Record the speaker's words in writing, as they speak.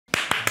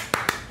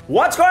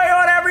What's going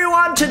on,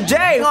 everyone?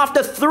 Today,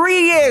 after 3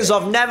 years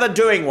of never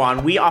doing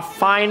one, we are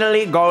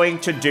finally going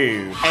to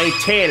do a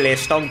tier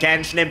list on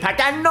Genshin Impact.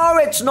 And no,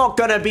 it's not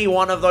gonna be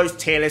one of those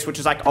tier lists which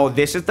is like, oh,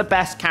 this is the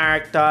best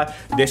character,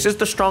 this is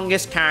the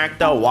strongest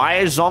character, why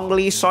is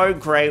Zhongli so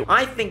great?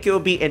 I think it will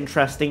be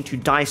interesting to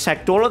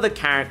dissect all of the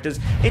characters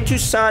into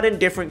certain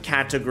different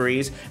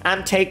categories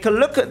and take a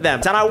look at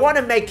them. And I want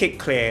to make it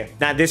clear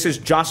that this is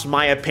just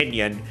my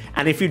opinion,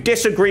 and if you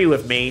disagree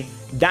with me,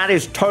 that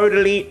is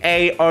totally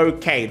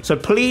a-okay. So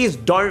please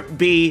don't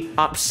be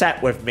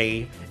upset with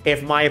me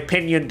if my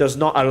opinion does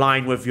not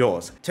align with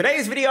yours.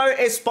 Today's video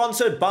is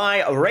sponsored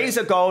by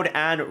Razor Gold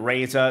and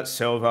Razor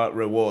Silver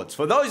rewards.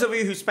 For those of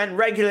you who spend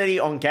regularly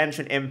on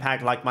Genshin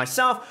Impact like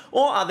myself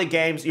or other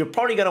games, you're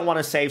probably going to want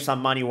to save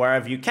some money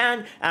wherever you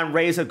can, and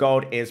Razor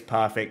Gold is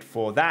perfect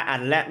for that,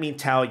 and let me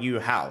tell you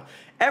how.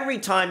 Every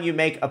time you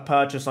make a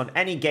purchase on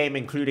any game,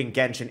 including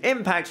Genshin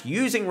Impact,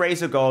 using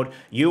Razor Gold,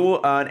 you will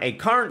earn a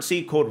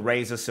currency called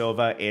Razor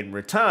Silver in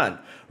return.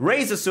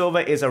 Razor Silver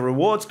is a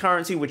rewards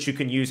currency which you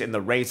can use in the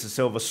Razor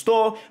Silver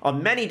store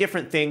on many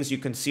different things you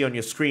can see on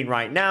your screen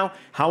right now.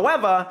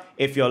 However,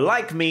 if you're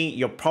like me,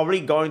 you're probably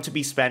going to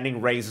be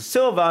spending Razor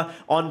Silver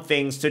on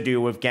things to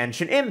do with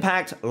Genshin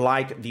Impact,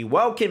 like the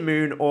Welkin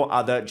Moon or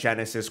other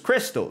Genesis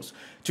crystals.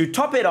 To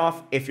top it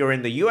off, if you're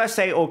in the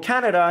USA or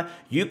Canada,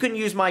 you can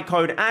use my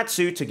code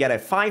ATSU to get a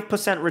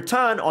 5%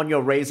 return on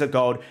your Razor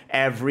Gold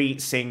every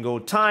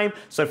single time.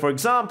 So for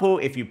example,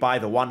 if you buy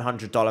the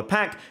 $100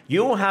 pack,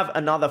 you'll have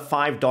another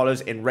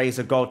 $5 in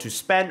Razor Gold to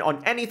spend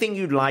on anything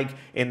you'd like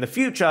in the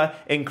future,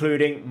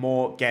 including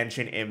more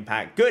Genshin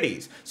Impact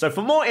goodies. So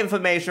for more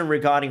information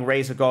regarding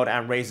Razor Gold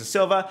and Razor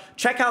Silver,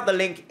 check out the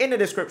link in the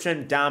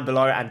description down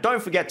below, and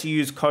don't forget to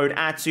use code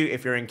ATSU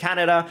if you're in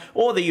Canada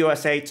or the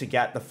USA to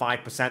get the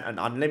 5% and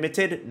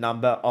unlimited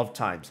number of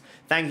times.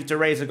 Thank you to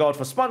Razor Gold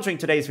for sponsoring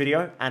today's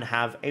video, and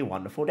have a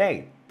wonderful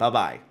day.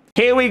 Bye-bye.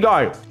 Here we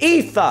go.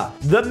 Aether,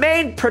 the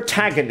main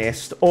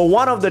protagonist, or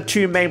one of the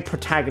two main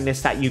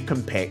protagonists that you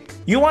can pick.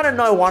 You want to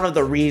know one of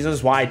the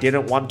reasons why I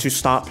didn't want to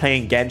start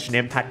playing Genshin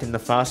Impact in the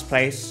first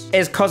place?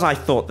 Is because I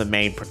thought the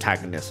main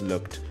protagonist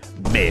looked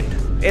mid.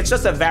 It's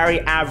just a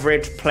very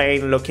average,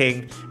 plain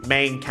looking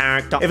main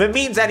character. If it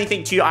means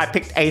anything to you, I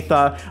picked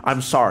Aether.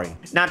 I'm sorry.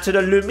 Now, to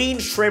the Lumine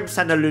Shrimps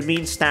and the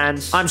Lumine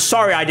stands, I'm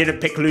sorry I didn't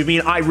pick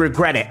Lumine. I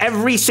regret it.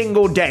 Every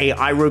single day,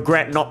 I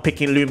regret not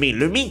picking Lumine.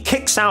 Lumine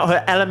kicks out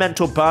her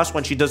elemental burst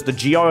when she does the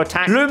Geo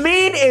attack.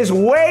 Lumine is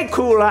way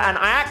cooler, and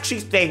I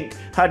actually think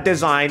her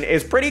design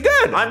is pretty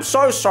good. I'm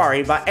so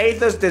sorry, but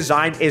Aether's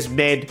design is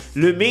mid.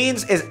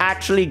 Lumine's is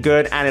actually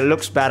good, and it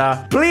looks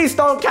better. Please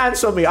don't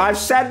cancel me. I've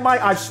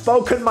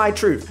spoken my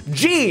truth.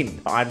 Jean.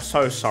 I'm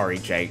so sorry,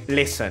 Jake.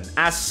 Listen,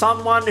 as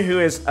someone who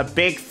is a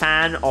big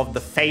fan of the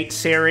Fate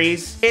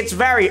series, it's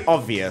very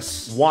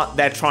obvious what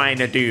they're trying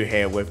to do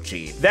here with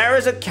Jean. There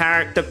is a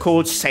character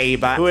called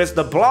Saber, who is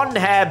the blonde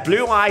hair,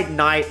 blue-eyed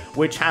knight,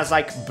 which has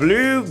like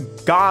blue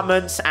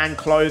garments and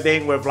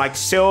clothing with like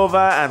silver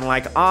and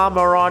like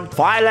armor on.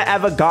 Violet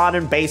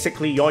Evergarden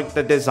basically yoinked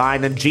the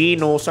design, and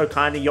Jean also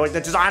kind of yoinked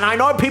the design. I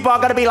know people are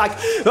going to be like,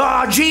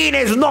 oh, Jean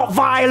is not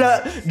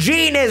Violet,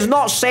 Jean is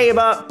not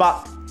Saber,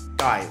 but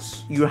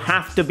guys, you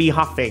have to be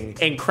huffing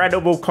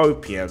incredible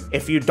copium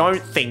if you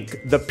don't think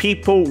the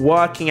people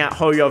working at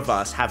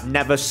Hoyoverse have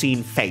never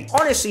seen Fate.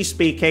 Honestly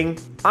speaking,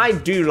 I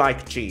do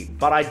like Jean,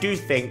 but I do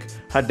think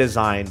her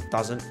design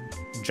doesn't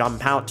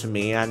jump out to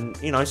me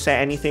and, you know, say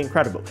anything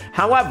incredible.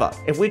 However,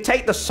 if we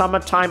take the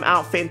summertime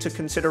outfit into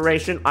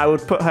consideration, I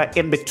would put her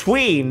in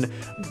between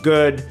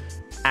good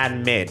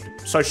and mid.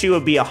 So she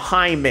would be a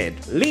high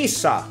mid.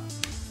 Lisa.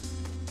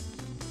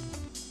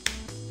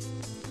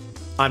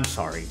 I'm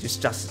sorry,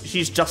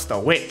 she's just a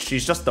witch.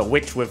 She's just a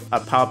witch with a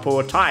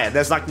purple attire.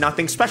 There's like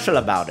nothing special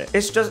about it.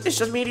 It's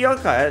just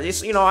mediocre.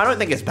 It's, you know, I don't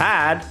think it's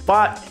bad,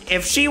 but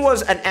if she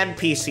was an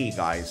NPC,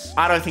 guys,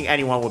 I don't think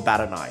anyone would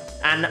bat an eye.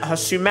 And her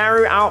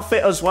Sumeru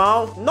outfit as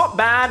well, not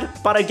bad,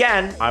 but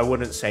again, I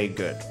wouldn't say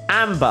good.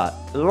 Amber,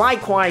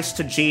 likewise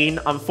to Jean,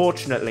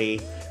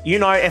 unfortunately. You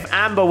know, if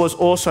Amber was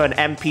also an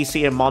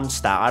NPC in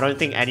Mondstadt, I don't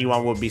think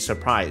anyone would be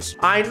surprised.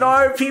 I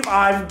know people,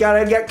 I'm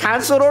gonna get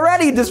cancelled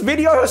already. This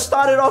video has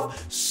started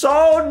off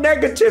so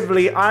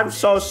negatively. I'm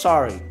so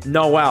sorry.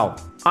 Noelle.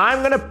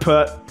 I'm gonna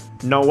put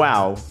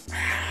Noelle.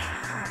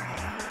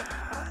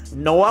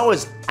 Noelle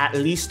is at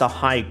least a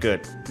high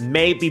good,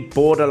 maybe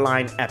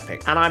borderline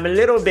epic. And I'm a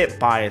little bit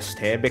biased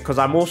here because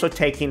I'm also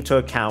taking into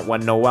account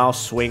when Noelle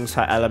swings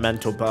her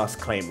elemental burst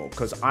claymore,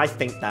 because I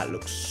think that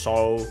looks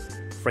so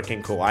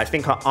freaking cool. I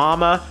think her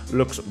armor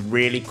looks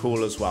really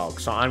cool as well.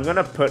 So I'm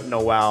gonna put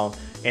Noelle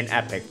in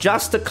epic.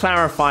 Just to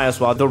clarify as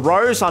well, the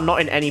rows are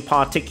not in any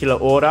particular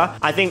order.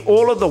 I think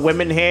all of the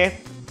women here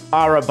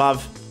are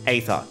above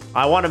Aether.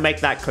 I want to make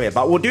that clear,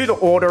 but we'll do the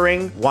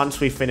ordering once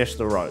we finish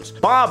the rows.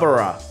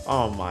 Barbara.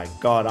 Oh my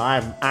god,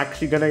 I'm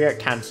actually gonna get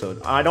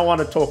cancelled. I don't want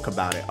to talk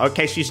about it.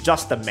 Okay, she's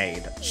just a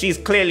maid. She's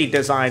clearly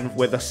designed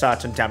with a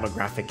certain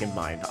demographic in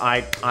mind.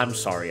 I'm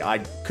sorry, I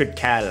could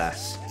care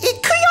less.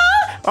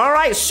 All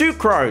right,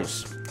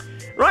 Sucrose.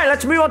 Right,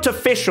 let's move on to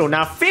Fischl.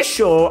 Now,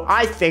 Fischl,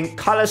 I think,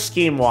 color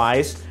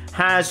scheme-wise,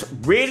 has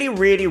really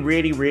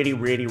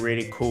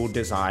cool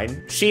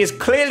design. She is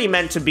clearly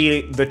meant to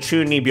be the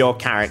true Nibio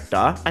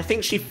character. I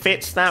think she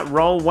fits that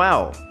role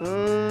well.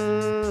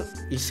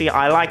 You see,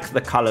 I like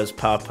the colors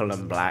purple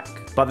and black,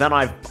 but then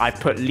I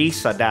put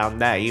Lisa down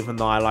there, even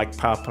though I like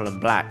purple and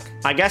black.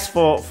 I guess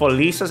for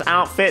Lisa's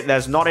outfit,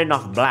 there's not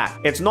enough black.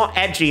 It's not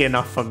edgy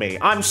enough for me.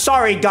 I'm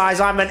sorry, guys.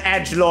 I'm an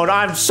edgelord.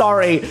 I'm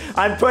sorry.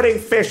 I'm putting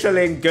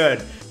Fischl in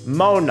good.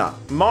 Mona.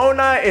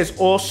 Mona is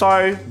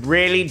also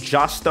really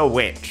just a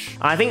witch.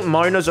 I think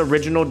Mona's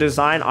original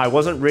design, I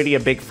wasn't really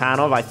a big fan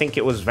of. I think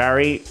it was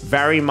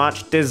very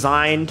much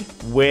designed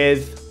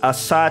with a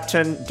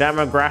certain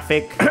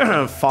demographic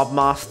fob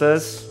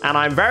masters. And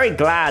I'm very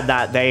glad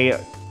that they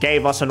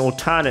gave us an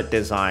alternate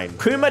design.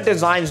 Kuma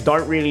designs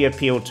don't really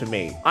appeal to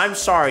me. I'm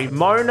sorry,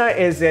 Mona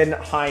is in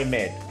high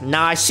mid.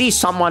 Now, I see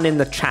someone in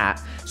the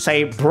chat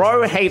say,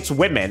 bro hates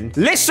women.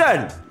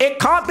 Listen, it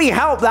can't be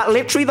helped that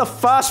literally the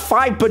first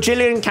 5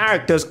 bajillion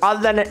characters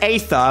other than an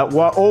Aether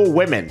were all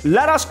women.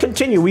 Let us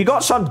continue. We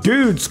got some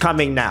dudes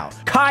coming now.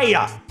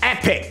 Kaya,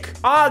 epic.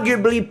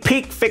 Arguably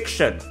peak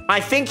fiction.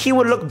 I think he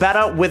would look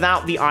better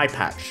without the eye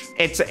patch.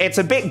 It's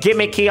a bit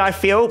gimmicky, I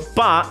feel,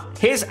 but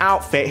his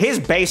outfit, his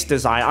base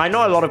design, I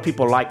know a lot of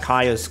people like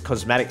Kaya's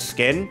cosmetic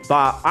skin,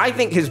 but I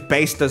think his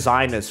base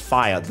design is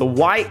fire. The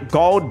white,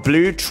 gold,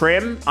 blue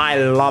trim, I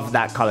love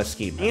that color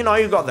scheme. You know,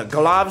 you've got the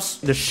gloves,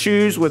 the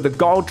shoes with the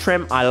gold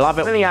trim, I love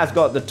it. And he has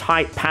got the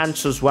tight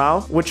pants as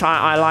well, which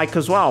I like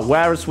as well.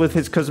 Whereas with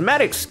his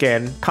cosmetic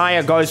skin,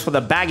 Kaya goes for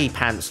the baggy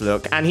pants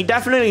look, and he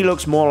definitely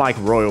looks more like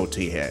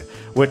royalty here,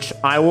 which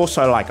I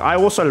also like. I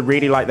also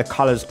really like the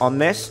colors on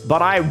this,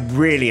 but I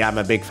really am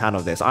a big fan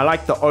of this. I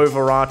like the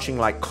overarching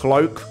like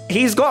cloak.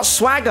 He's got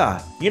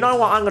swagger. You know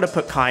what? I'm going to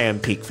put Kaya in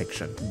peak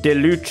fiction.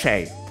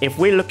 Deluce. If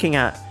we're looking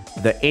at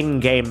the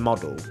in-game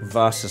model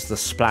versus the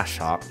splash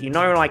art, you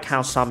know, like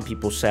how some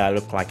people say I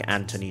look like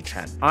Anthony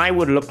Chen. I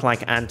would look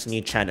like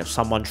Anthony Chen if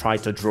someone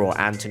tried to draw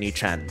Anthony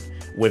Chen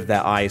with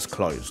their eyes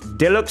closed.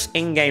 Diluc's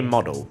in-game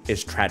model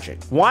is tragic.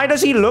 Why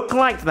does he look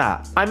like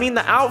that? I mean,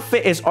 the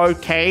outfit is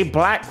okay,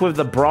 black with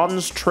the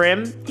bronze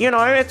trim. You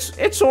know,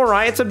 it's all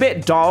right. It's a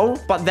bit dull,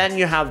 but then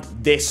you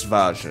have this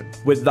version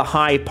with the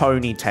high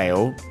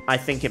ponytail. I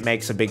think it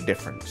makes a big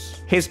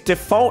difference. His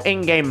default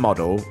in-game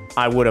model,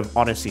 I would have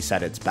honestly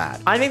said it's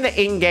bad. I think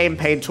the in-game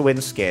paid-to-win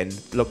skin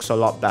looks a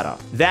lot better.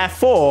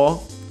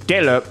 Therefore,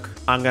 Diluc,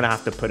 I'm gonna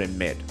have to put in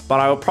mid, but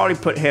I will probably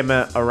put him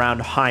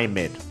around high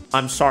mid.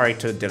 I'm sorry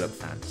to Diluc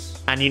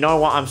fans. And you know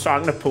what? I'm sorry.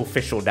 I'm going to pull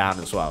Fischl down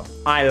as well.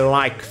 I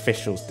like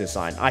Fischl's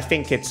design. I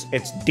think it's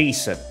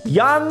decent.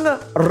 Young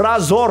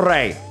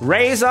Razore.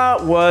 Razor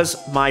was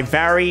my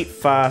very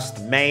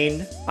first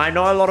main. I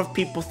know a lot of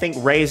people think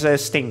Razor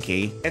is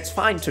stinky. It's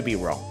fine to be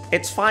wrong.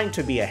 It's fine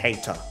to be a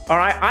hater. All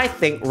right? I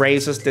think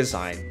Razor's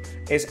design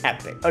is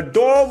epic.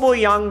 Adorable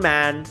young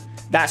man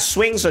that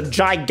swings a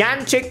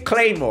gigantic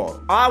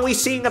claymore. Are we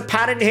seeing a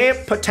pattern here?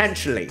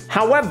 Potentially.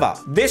 However,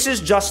 this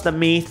is just a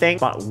me thing,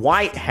 but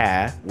white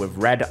hair with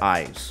red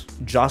eyes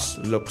just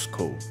looks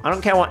cool. I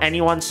don't care what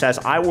anyone says,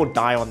 I will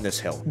die on this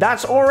hill.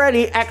 That's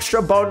already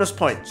extra bonus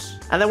points.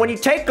 And then when you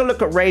take a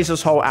look at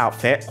Razor's whole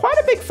outfit, quite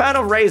a big fan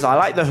of Razor. I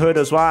like the hood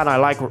as well, and I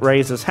like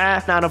Razor's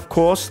hair. And of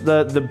course,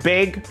 the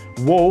big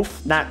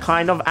wolf that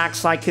kind of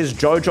acts like his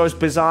JoJo's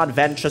Bizarre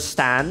Adventure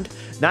stand.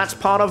 That's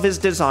part of his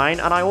design,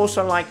 and I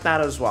also like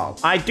that as well.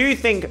 I do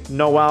think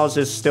Noelle's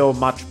is still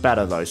much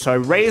better, though. So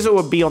Razor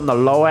would be on the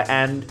lower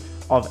end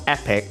of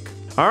epic.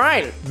 All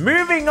right,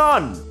 moving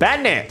on.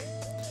 Bennett.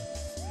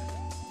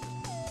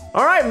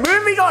 All right,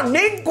 moving on.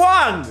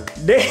 Ningguang.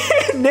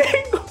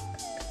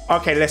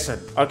 Okay, listen.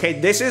 Okay,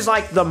 this is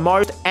like the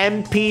most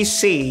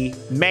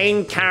NPC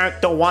main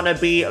character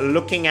wannabe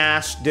looking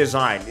ass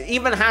design. It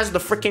even has the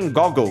freaking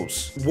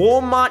goggles.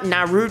 Walmart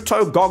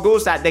Naruto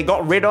goggles that they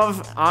got rid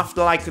of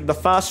after like the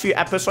first few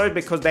episodes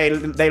because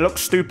they look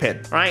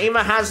stupid, right?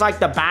 Even has like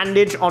the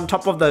bandage on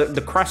top of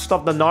the crest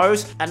of the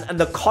nose and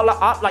the collar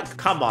up. Like,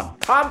 come on.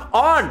 Come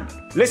on.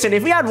 Listen,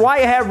 if he had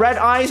white hair, red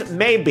eyes,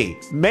 maybe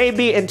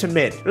into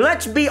mid.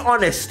 Let's be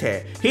honest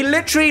here. He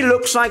literally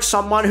looks like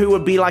someone who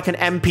would be like an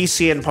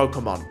NPC in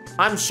Pokemon.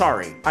 I'm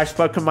sorry. I've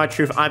spoken my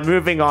truth. I'm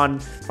moving on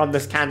from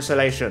this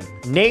cancellation.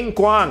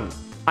 Ningguang.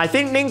 I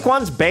think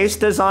Ningguang's base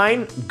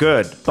design,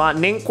 good. But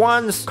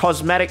Ningguang's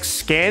cosmetic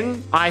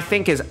skin, I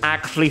think is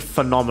actually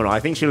phenomenal. I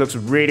think she looks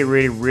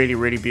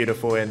really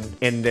beautiful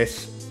in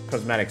this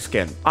cosmetic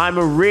skin. I'm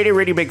a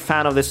really big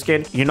fan of this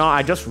skin. You know,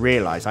 I just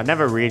realized I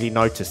never really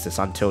noticed this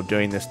until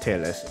doing this tier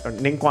list.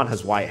 Ningguang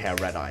has white hair,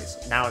 red eyes.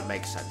 Now it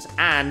makes sense.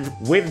 And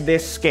with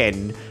this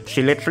skin,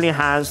 she literally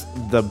has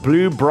the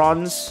blue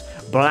bronze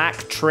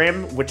black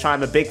trim, which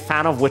I'm a big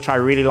fan of, which I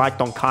really liked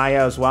on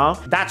Kaya as well.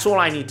 That's all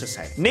I need to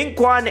say.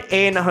 Ningguang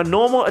in her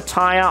normal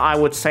attire, I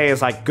would say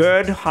is like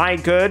good, high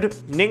good.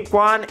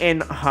 Ningguang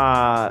in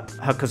her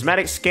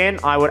cosmetic skin,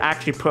 I would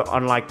actually put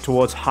on like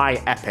towards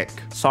high epic.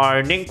 So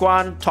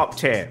Ningguang, top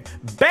tier.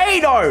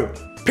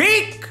 Beidou,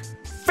 peak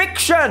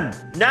fiction.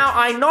 Now,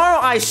 I know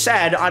I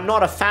said I'm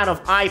not a fan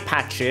of eye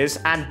patches,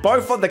 and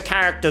both of the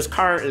characters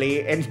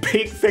currently in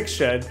peak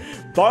fiction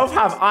both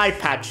have eye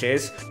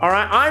patches. All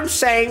right, I'm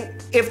saying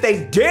if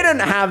they didn't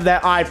have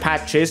their eye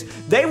patches,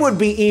 they would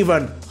be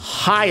even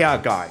higher,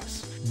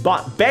 guys.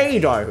 But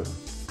Beidou,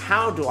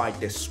 how do I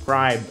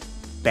describe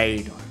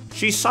Beidou?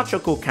 She's such a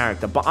cool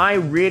character, but I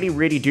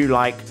really do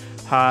like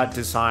her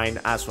design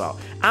as well.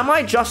 Am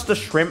I just a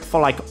shrimp for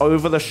like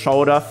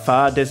over-the-shoulder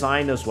fur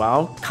design as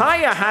well?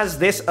 Kaya has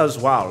this as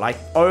well, like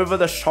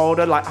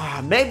over-the-shoulder, like,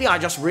 maybe I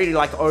just really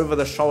like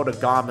over-the-shoulder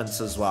garments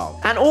as well.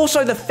 And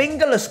also the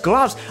fingerless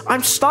gloves.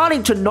 I'm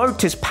starting to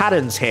notice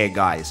patterns here,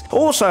 guys.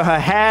 Also, her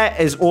hair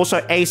is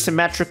also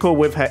asymmetrical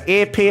with her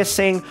ear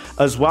piercing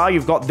as well.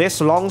 You've got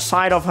this long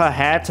side of her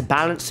hair to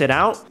balance it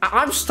out.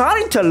 I'm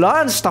starting to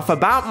learn stuff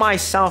about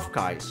myself,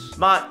 guys.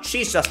 But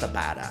she's just a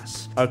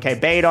badass. Okay,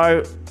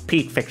 Beidou,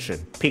 peak fiction.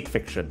 Peak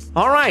fiction.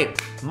 All right.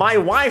 My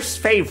wife's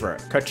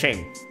favorite,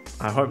 Kaching.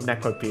 I hope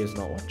Nekopi is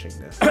not watching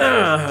this.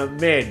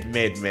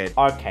 Mid.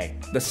 Okay.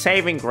 The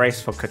saving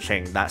grace for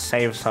Kaching that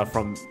saves her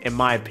from, in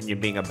my opinion,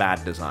 being a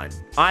bad design.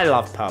 I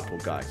love purple,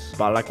 guys.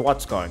 But like,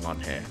 what's going on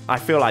here? I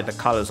feel like the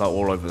colors are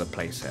all over the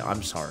place here.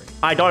 I'm sorry.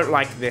 I don't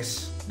like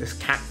this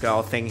cat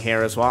girl thing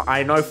here as well.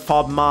 I know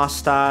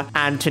Fobmaster,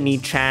 Anthony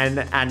Chen,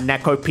 and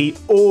Nekopi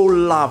all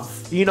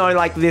love, you know,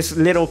 like this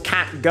little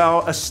cat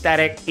girl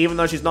aesthetic, even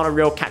though she's not a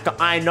real cat girl.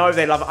 I know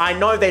they love it. I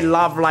know they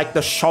love like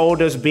the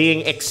shoulders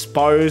being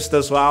exposed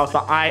as well,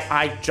 but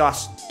I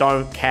just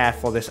don't care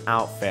for this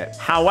outfit.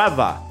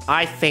 However,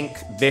 I think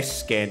this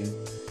skin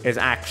is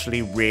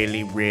actually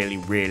really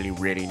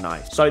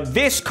nice. So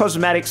this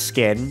cosmetic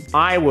skin,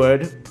 I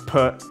would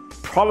put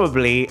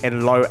probably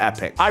in low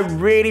epic. I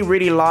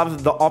really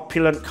love the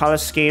opulent color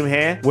scheme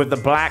here with the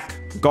black,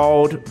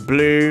 gold,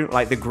 blue,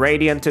 like the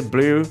gradiented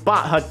blue.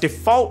 But her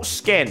default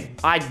skin,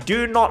 I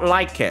do not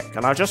like it.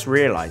 And I'm just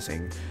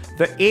realizing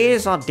the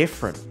ears are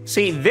different.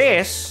 See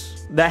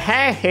this, the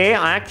hair here,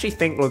 I actually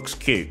think looks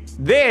cute.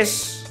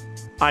 This,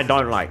 I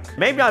don't like.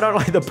 Maybe I don't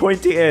like the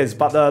pointy ears,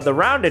 but the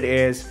rounded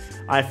ears,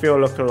 I feel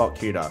look a lot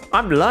cuter.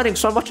 I'm learning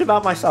so much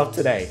about myself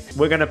today.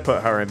 We're gonna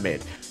put her in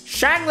mid.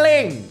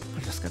 Shangling!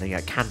 I'm just gonna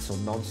get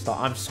cancelled non-stop.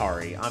 I'm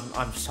sorry.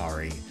 I'm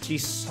sorry.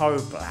 She's so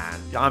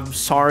bland. I'm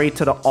sorry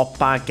to the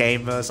Oppa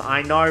gamers.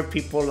 I know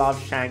people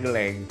love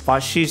Shangling,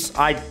 but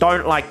I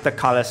don't like the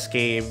color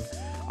scheme.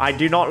 I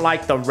do not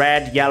like the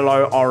red,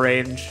 yellow,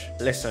 orange.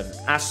 Listen,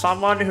 as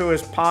someone who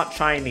is part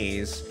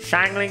Chinese,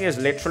 Shangling is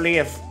literally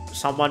if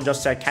someone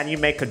just said, can you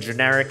make a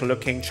generic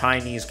looking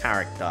Chinese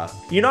character?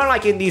 You know,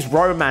 like in these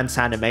romance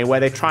anime where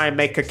they try and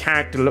make a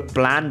character look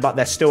bland, but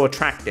they're still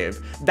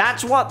attractive.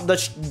 That's what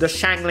the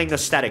Shangling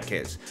aesthetic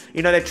is.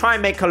 You know, they try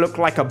and make her look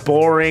like a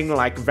boring,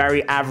 like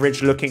very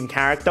average looking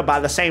character, but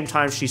at the same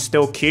time, she's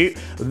still cute.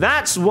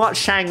 That's what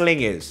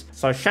Shangling is.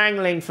 So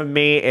Shangling for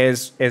me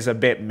is a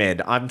bit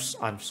mid. I'm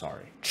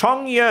sorry.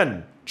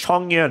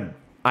 Chongyun.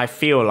 I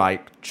feel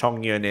like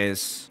Chongyun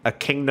is a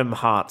Kingdom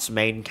Hearts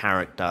main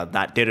character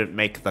that didn't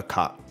make the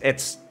cut.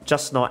 It's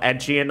just not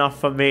edgy enough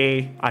for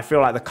me. I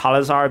feel like the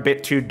colors are a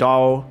bit too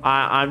dull.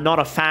 I'm not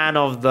a fan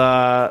of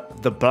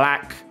the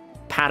black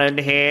pattern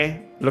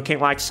here, looking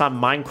like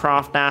some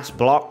Minecraft-ass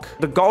block.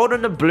 The gold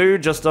and the blue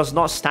just does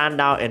not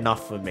stand out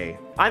enough for me.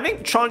 I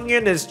think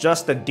Chongyun is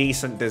just a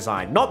decent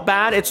design. Not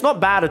bad. It's not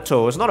bad at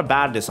all. It's not a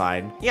bad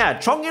design. Yeah,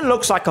 Chongyun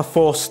looks like a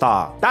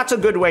 4-star. That's a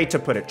good way to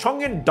put it.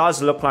 Chongyun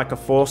does look like a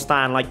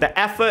 4-star, and like the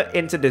effort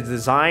into the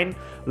design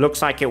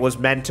looks like it was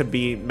meant to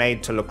be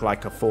made to look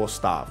like a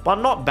 4-star, but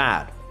not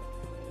bad.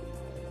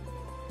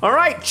 All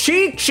right,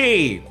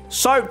 Chi-Chi.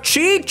 So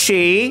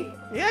Chi-Chi,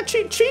 yeah,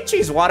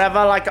 Chi-Chi's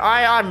whatever. Like,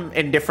 I'm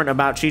indifferent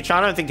about Chi-Chi.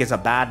 I don't think it's a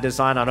bad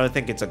design. I don't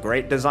think it's a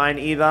great design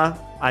either.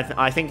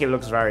 I think it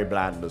looks very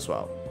bland as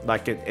well.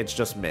 Like, it's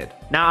just mid.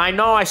 Now, I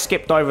know I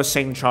skipped over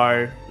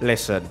Xingqiu.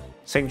 Listen,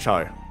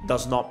 Xingqiu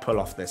does not pull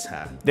off this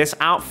hair. This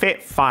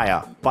outfit,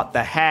 fire. But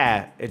the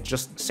hair,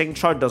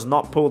 Xingqiu does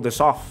not pull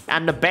this off.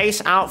 And the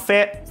base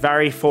outfit,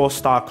 very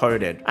 4-star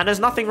coded. And there's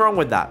nothing wrong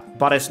with that,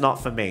 but it's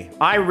not for me.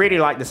 I really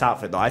like this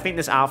outfit though. I think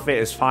this outfit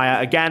is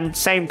fire. Again,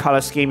 same color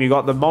scheme. You've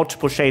got the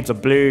multiple shades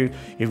of blue.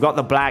 You've got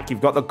the black.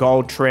 You've got the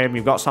gold trim.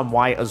 You've got some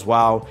white as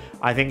well.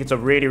 I think it's a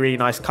really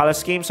nice color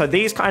scheme. So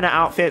these kind of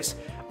outfits,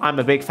 I'm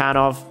a big fan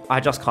of. I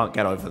just can't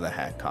get over the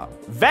haircut.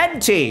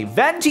 Venti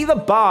the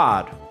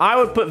Bard. I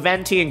would put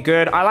Venti in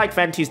good. I like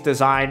Venti's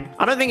design.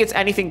 I don't think it's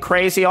anything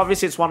crazy.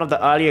 Obviously, it's one of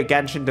the earlier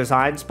Genshin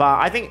designs, but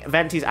I think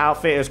Venti's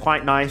outfit is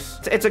quite nice.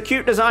 It's a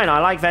cute design. I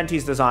like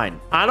Venti's design.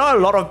 I know a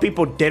lot of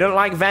people didn't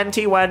like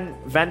Venti when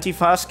Venti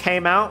first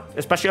came out,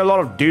 especially a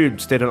lot of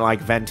dudes didn't like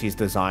Venti's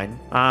design.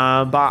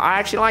 But I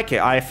actually like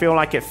it. I feel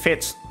like it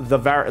fits the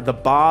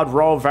Bard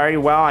role very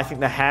well. I think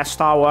the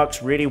hairstyle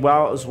works really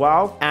well as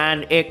well,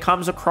 and it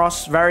comes across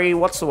across very,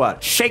 what's the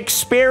word?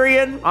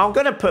 Shakespearean. I'm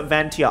gonna put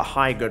Venti at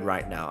high good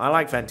right now. I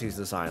like Venti's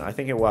design. I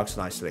think it works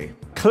nicely.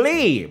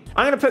 Klee.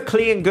 I'm gonna put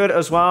Klee in good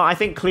as well. I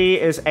think Klee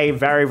is a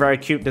very, very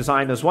cute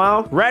design as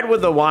well. Red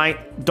with the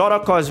white.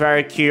 Dodoko is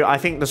very cute. I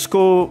think the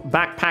school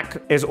backpack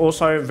is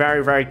also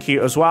very, very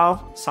cute as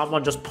well.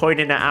 Someone just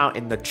pointed it out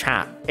in the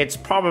chat. It's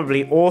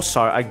probably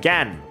also,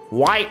 again,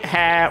 white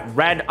hair,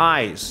 red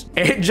eyes.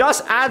 It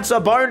just adds a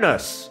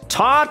bonus.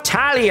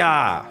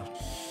 Tartaglia.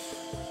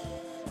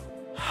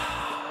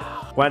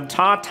 When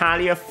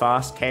Tartaglia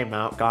first came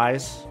out,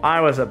 guys, I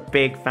was a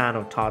big fan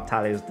of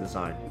Tartaglia's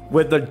design.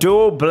 With the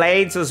dual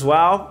blades as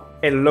well,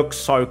 it looks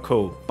so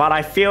cool. But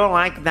I feel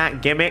like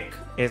that gimmick,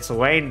 it's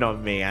waned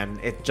on me and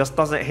it just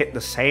doesn't hit the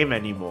same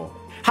anymore.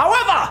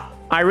 However,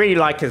 I really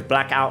like his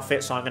black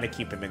outfit, so I'm going to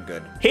keep him in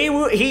good.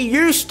 He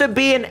used to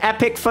be an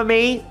epic for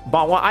me,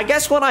 but I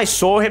guess when I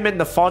saw him in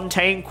the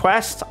Fontaine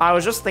quest, I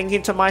was just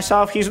thinking to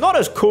myself, he's not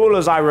as cool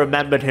as I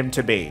remembered him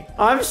to be.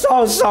 I'm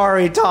so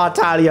sorry,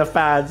 Tartaglia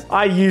fans.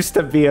 I used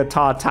to be a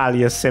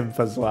Tartaglia simp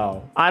as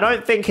well. I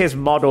don't think his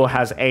model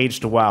has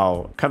aged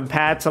well.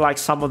 Compared to like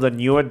some of the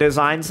newer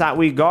designs that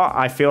we got,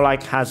 I feel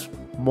like has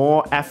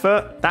more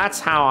effort. That's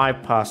how I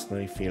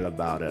personally feel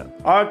about it.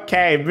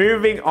 Okay,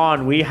 moving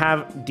on. We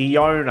have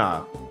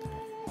Diona.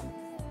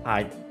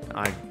 I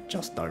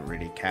just don't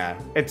really care.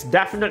 It's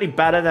definitely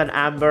better than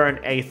Amber and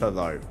Aether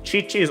though.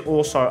 Chi-Chi is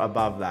also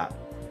above that.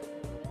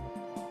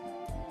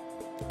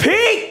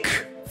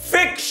 Peak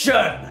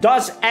fiction!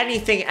 Does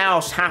anything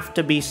else have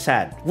to be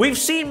said? We've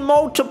seen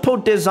multiple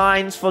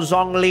designs for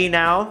Zhongli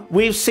now.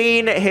 We've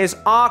seen his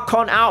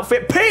Archon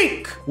outfit.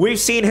 Peak! We've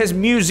seen his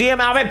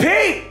museum outfit.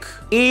 Peak!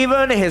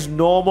 Even his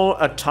normal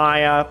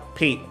attire,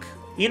 peak.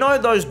 You know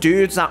those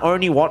dudes that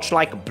only watch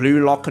like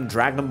Blue Lock and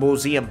Dragon Ball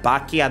Z and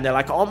Baki and they're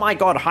like, oh my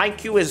god,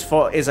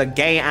 Haikyuu is a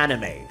gay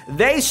anime.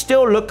 They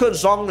still look at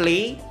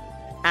Zhongli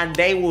and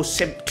they will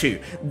simp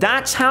too.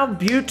 That's how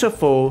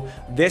beautiful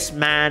this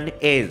man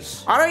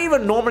is. I don't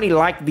even normally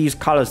like these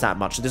colors that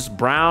much. This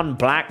brown,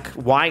 black,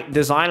 white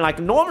design. Like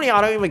normally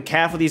I don't even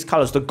care for these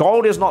colors. The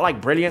gold is not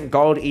like brilliant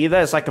gold either.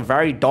 It's like a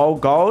very dull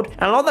gold.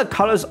 And a lot of the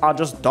colors are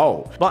just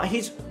dull. But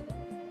he's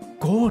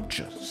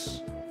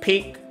gorgeous.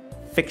 Peak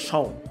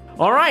fiction.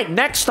 All right,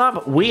 next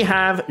up we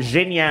have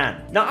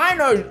Xinyan. Now I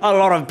know a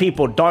lot of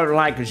people don't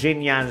like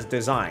Xinyan's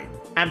design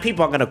and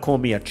people are going to call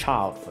me a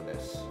child for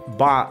this,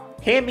 but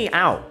hear me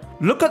out.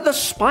 Look at the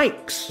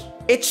spikes.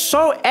 It's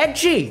so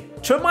edgy.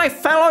 To my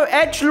fellow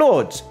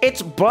edgelords,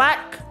 it's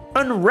black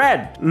and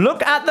red.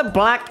 Look at the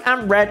black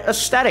and red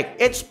aesthetic.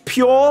 It's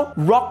pure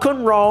rock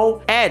and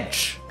roll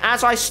edge.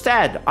 As I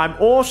said, I'm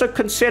also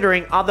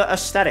considering other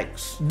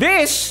aesthetics.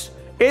 This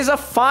is a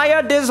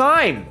fire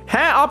design.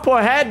 Hair up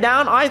or hair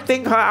down, I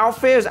think her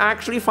outfit is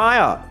actually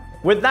fire.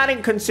 With that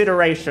in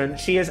consideration,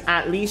 she is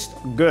at least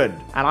good.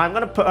 And I'm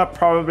going to put her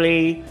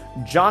probably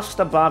just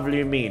above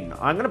Lumine.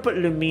 I'm going to put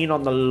Lumine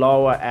on the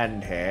lower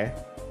end here.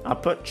 I'll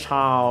put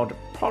Child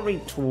probably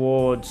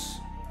towards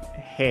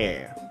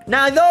here.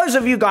 Now, those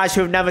of you guys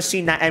who have never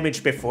seen that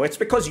image before, it's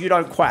because you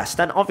don't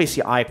quest. And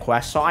obviously I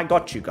quest, so I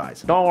got you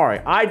guys. Don't worry,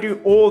 I do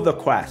all the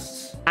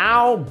quests.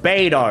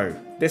 Albedo.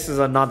 This is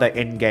another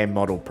in-game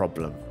model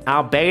problem.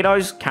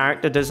 Albedo's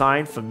character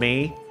design for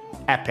me,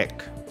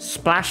 epic.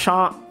 Splash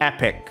art,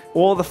 epic.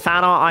 All the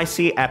fan art I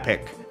see,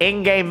 epic.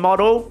 In-game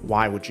model,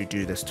 why would you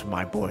do this to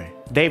my boy?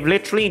 They've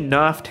literally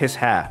nerfed his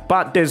hair.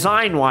 But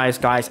design-wise,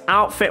 guys,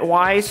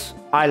 outfit-wise,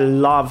 I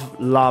love,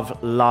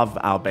 love, love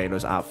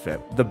Albedo's outfit.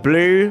 The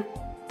blue,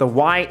 the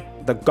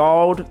white, the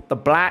gold, the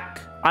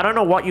black. I don't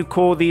know what you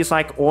call these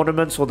like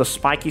ornaments or the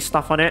spiky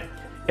stuff on it.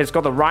 It's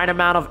got the right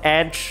amount of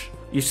edge.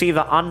 You see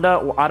the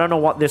under, I don't know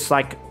what this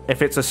like,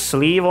 if it's a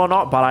sleeve or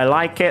not, but I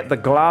like it. The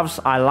gloves,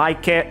 I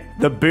like it.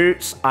 The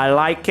boots, I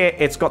like it.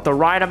 It's got the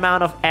right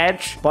amount of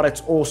edge, but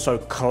it's also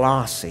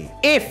classy.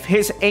 If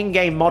his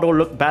in-game model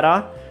looked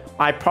better,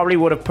 I probably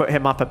would have put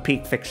him up at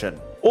peak fiction.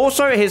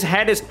 Also, his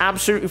head is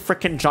absolutely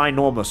freaking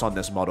ginormous on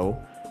this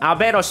model.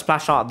 Albedo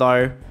splash art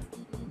though,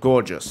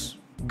 gorgeous.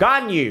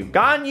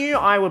 Ganyu,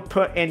 I would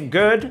put in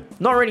good.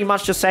 Not really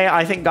much to say.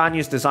 I think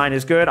Ganyu's design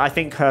is good. I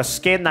think her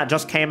skin that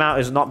just came out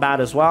is not bad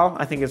as well.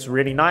 I think it's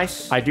really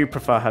nice. I do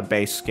prefer her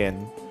base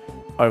skin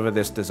over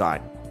this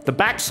design. The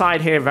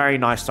backside here, very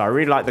nice though. I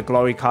really like the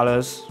glowy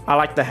colors. I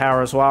like the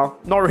hair as well.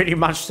 Not really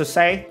much to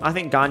say. I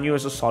think Ganyu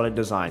is a solid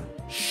design.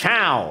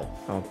 Xiao.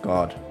 Oh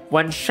god.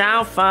 When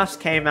Xiao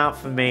first came out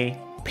for me,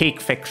 peak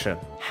fiction.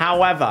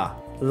 However,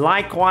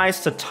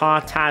 likewise to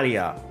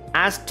Tartaglia.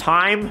 As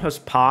time has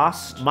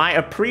passed, my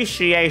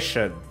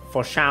appreciation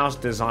for Xiao's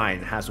design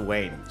has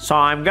waned. So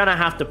I'm gonna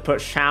have to put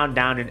Xiao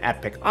down in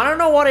epic. I don't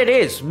know what it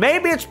is.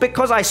 Maybe it's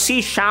because I see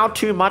Xiao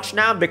too much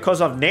now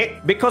because of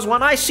Nick. Because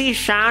when I see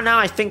Xiao now,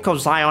 I think of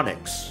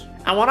Xionyx.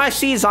 And when I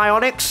see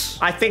Xionyx,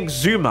 I think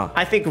Zuma.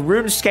 I think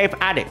RuneScape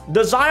Addict.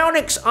 The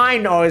Xionyx I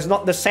know is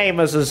not the same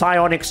as the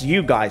Xionyx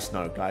you guys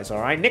know, guys,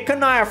 all right? Nick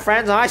and I are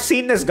friends, and I've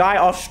seen this guy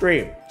off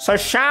stream. So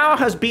Xiao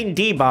has been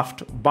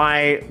debuffed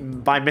by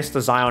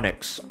Mr.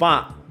 Xionyx.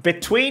 But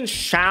between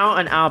Xiao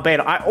and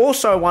Albedo, I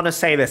also want to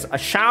say this.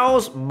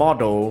 Xiao's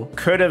model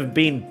could have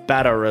been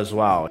better as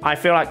well. I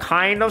feel like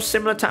kind of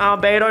similar to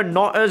Albedo,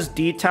 not as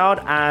detailed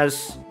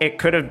as it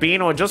could have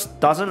been, or just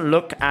doesn't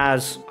look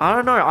as... I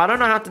don't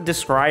know how to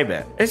describe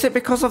it. Is it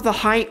because of the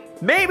height?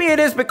 Maybe it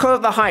is because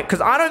of the height,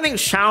 because I don't think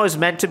Xiao is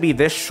meant to be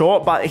this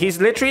short, but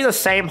he's literally the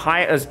same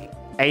height as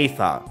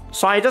Aether.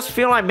 So I just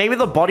feel like maybe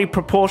the body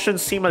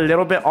proportions seem a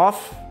little bit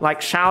off.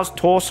 Like Xiao's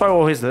torso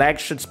or his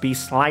legs should be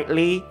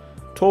slightly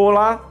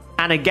taller.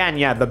 And again,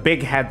 yeah, the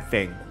big head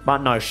thing. But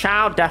no,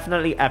 Xiao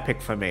definitely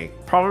epic for me.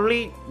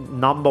 Probably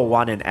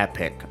 #1 in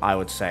epic, I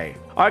would say.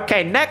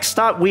 Okay, next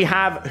up we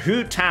have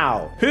Hu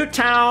Tao. Hu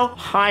Tao,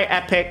 high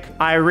epic.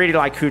 I really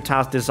like Hu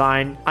Tao's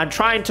design. I'm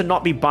trying to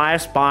not be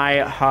biased by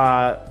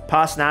her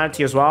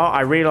personality as well.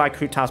 I really like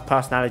Hu Tao's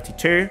personality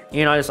too.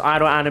 You know, this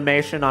idol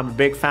animation, I'm a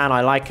big fan.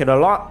 I like it a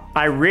lot.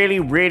 I really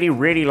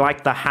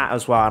like the hat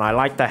as well. And I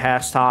like the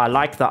hairstyle. I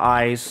like the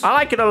eyes. I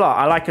like it a lot.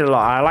 I like it a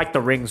lot. I like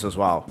the rings as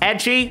well.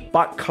 Edgy,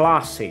 but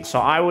classy. So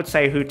I would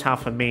say Hu Tao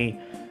for me,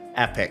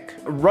 epic.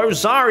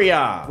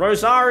 Rosaria.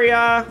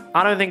 Rosaria,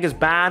 I don't think is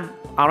bad.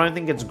 I don't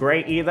think it's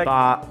great either,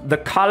 but the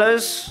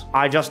colors,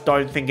 I just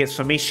don't think it's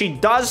for me. She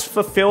does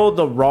fulfill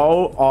the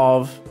role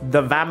of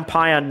the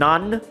vampire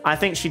nun. I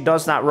think she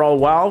does that role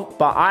well,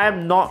 but I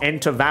am not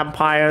into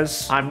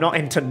vampires. I'm not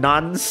into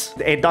nuns.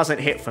 It doesn't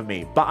hit for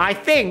me. But I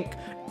think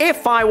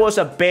if I was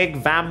a big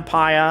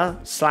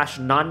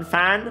vampire/nun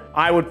fan,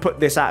 I would put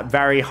this at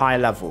very high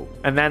level.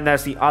 And then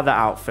there's the other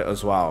outfit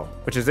as well,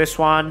 which is this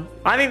one.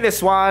 I think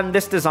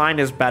this design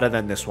is better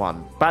than this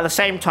one. But at the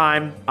same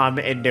time, I'm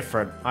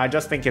indifferent. I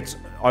just think it's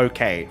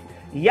okay.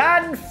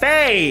 Yan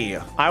Fei.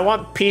 I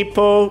want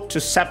people to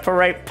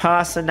separate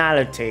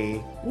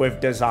personality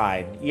with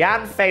design.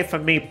 Yan Fei, for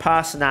me,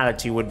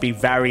 personality would be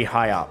very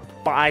high up.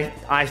 But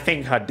I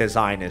think her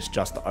design is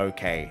just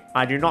okay.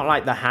 I do not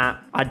like the hat.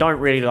 I don't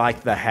really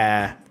like the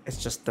hair.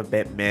 It's just a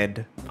bit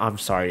mid. I'm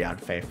sorry, Yan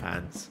Fei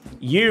fans.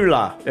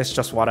 Eula, it's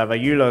just whatever.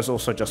 Eula is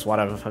also just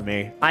whatever for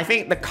me. I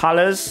think the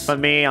colors, for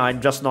me,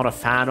 I'm just not a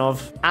fan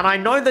of. And I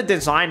know the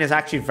design is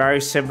actually very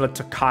similar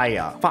to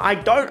Kaya. But I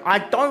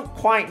don't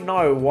quite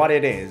know what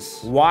it is.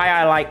 Why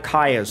I like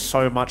Kaya's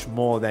so much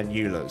more than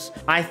Eula's.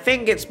 I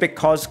think it's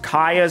because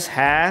Kaya's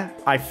hair,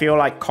 I feel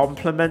like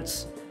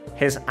complements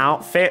his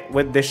outfit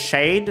with this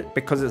shade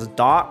because it's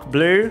dark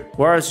blue,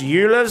 whereas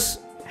Eula's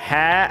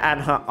hair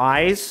and her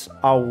eyes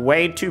are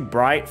way too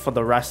bright for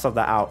the rest of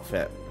the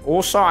outfit.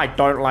 Also, I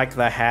don't like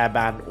the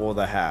hairband or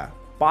the hair,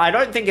 but I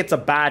don't think it's a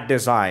bad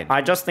design.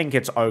 I just think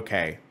it's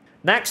okay.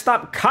 Next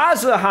up,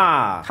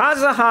 Kazuha.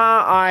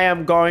 Kazuha, I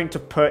am going to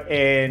put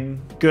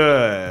in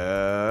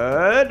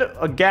good.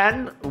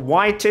 Again,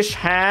 whitish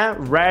hair,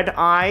 red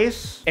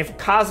eyes. If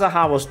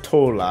Kazuha was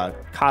taller,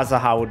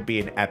 Kazuha would be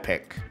an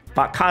epic.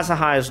 But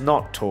Kazuha is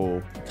not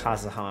tall.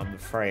 Kazuha, I'm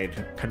afraid,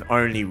 can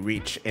only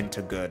reach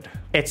into good.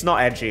 It's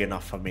not edgy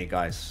enough for me,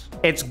 guys.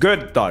 It's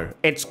good, though.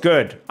 It's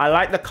good. I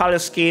like the color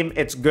scheme.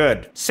 It's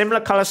good.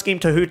 Similar color scheme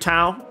to Hu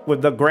Tao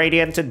with the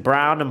gradiented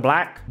brown and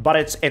black, but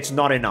it's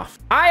not enough.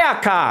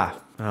 Ayaka!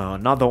 Oh,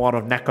 another one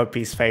of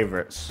Nekopi's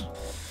favorites.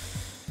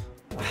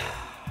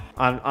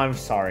 I'm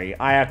sorry.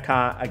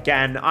 Ayaka,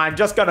 again, I'm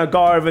just gonna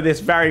go over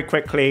this very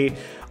quickly.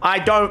 I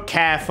don't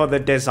care for the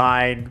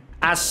design.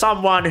 As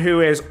someone who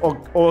is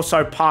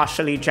also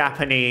partially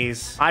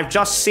Japanese, I've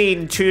just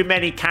seen too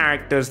many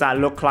characters that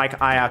look like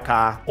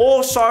Ayaka.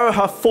 Also,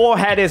 her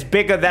forehead is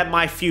bigger than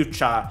my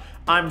future.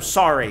 I'm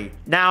sorry.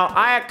 Now,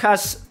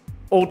 Ayaka's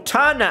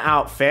alternate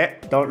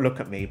outfit, don't look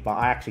at me, but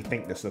I actually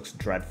think this looks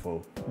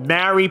dreadful.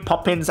 Mary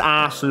Poppins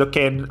ass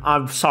looking,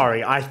 I'm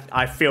sorry,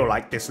 I feel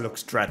like this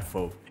looks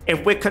dreadful.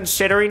 If we're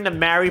considering the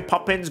Mary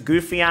Poppins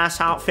goofy ass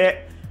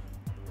outfit,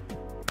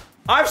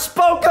 I've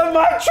spoken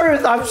my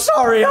truth. I'm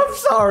sorry.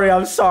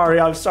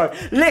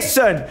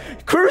 Listen,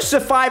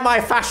 crucify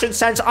my fashion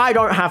sense. I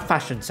don't have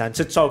fashion sense.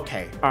 It's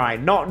okay. All right,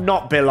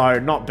 not below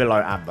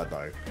Amber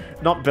though.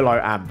 Not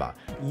below Amber.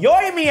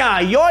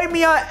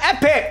 Yoimiya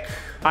epic.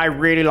 I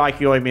really like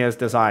Yoimiya's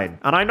design.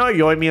 And I know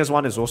Yoimiya's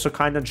one is also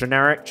kind of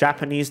generic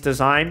Japanese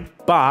design,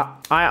 but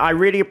I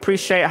really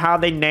appreciate how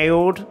they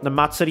nailed the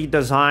Matsuri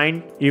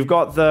design. You've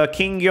got the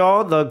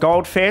Kingyo, the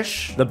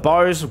goldfish, the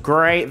bow's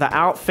great, the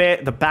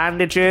outfit, the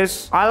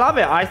bandages. I love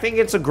it. I think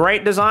it's a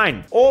great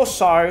design.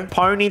 Also,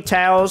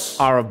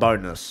 ponytails are a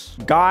bonus.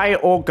 Guy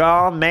or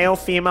girl, male,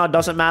 female,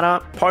 doesn't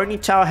matter.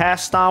 Ponytail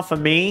hairstyle for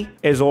me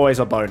is always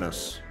a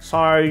bonus. So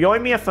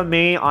Yoimiya for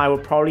me, I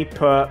would probably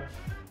put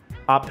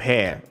up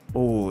here.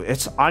 Ooh,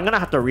 I'm gonna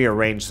have to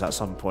rearrange this at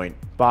some point.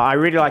 But I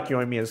really like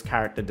Yoimiya's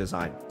character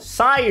design.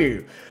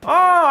 Sayu.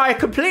 Oh, I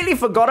completely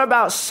forgot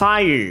about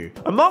Sayu.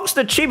 Amongst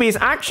the chibis,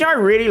 actually, I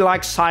really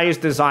like Sayu's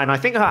design. I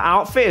think her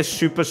outfit is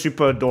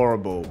super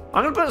adorable.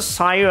 I'm gonna put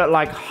Sayu at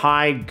like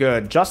high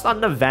good, just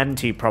under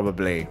venti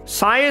probably.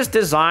 Sayu's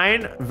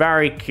design,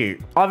 very cute.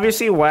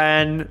 Obviously,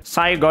 when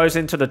Sayu goes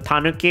into the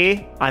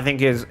tanuki, I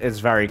think is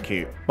very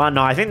cute. But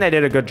no, I think they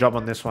did a good job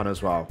on this one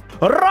as well.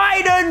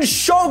 Raiden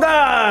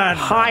Shogun!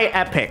 High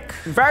epic.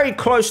 Very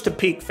close to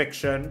peak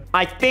fiction.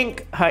 I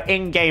think her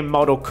in-game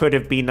model could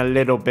have been a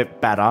little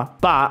bit better,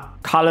 but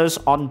colors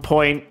on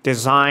point,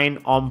 design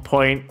on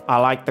point. I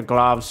like the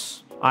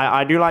gloves.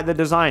 I do like the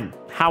design.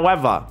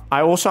 However,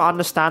 I also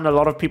understand a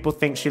lot of people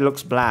think she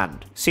looks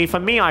bland. See, for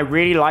me, I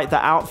really like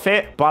the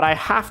outfit, but I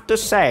have to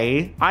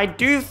say, I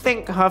do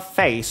think her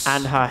face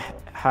and her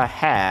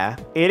hair,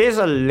 it is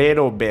a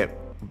little bit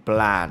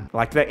bland.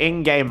 Like the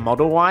in-game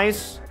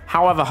model-wise.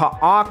 However, her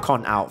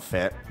Archon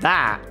outfit,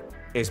 that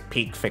is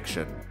peak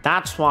fiction.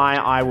 That's why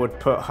I would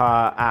put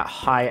her at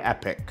high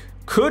epic.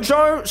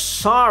 Kujo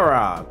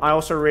Sara. I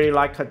also really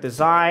like her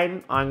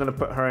design. I'm going to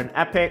put her in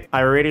epic.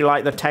 I really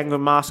like the Tengu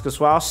mask as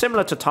well.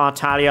 Similar to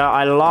Tartaglia.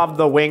 I love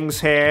the wings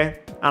here.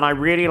 And I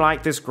really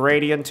like this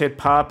gradiented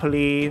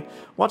purpley.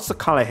 What's the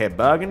color here?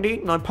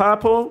 Burgundy? No,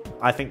 purple?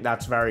 I think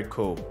that's very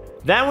cool.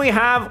 Then we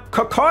have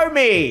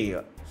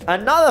Kokomi.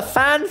 Another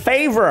fan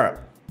favorite.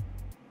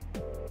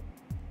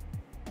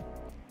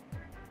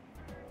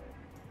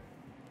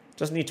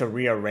 Just need to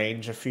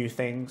rearrange a few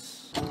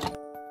things.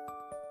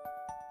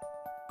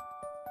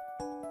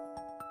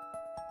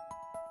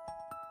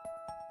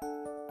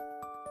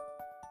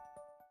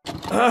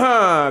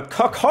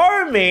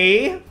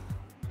 Kokomi?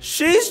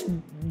 She's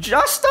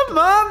just a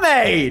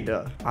mermaid.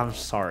 I'm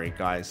sorry,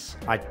 guys.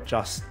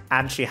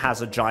 And she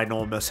has a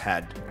ginormous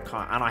head.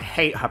 And I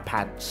hate her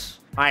pants.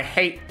 I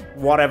hate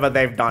whatever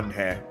they've done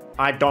here.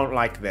 I don't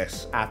like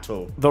this at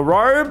all. The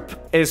robe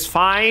is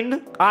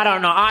fine. I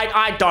don't know.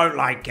 I don't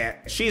like it.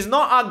 She's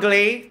not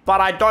ugly,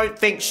 but I don't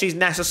think she's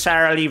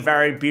necessarily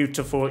very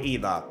beautiful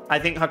either. I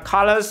think her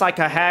colors, like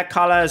her hair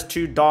color, is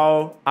too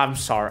dull. I'm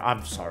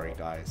sorry,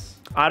 guys.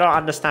 I don't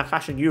understand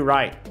fashion. You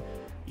right.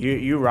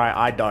 You right.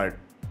 I don't.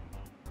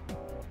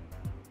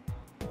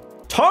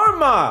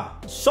 Toma!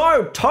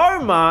 So,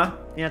 Toma...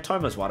 Yeah,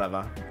 Toma's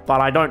whatever.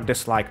 But I don't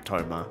dislike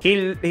Toma.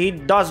 He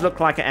does look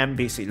like an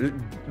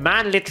NPC.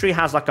 Man literally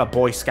has like a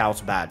Boy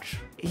Scouts badge.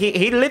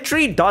 He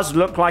literally does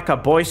look like a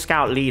Boy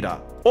Scout leader.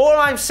 All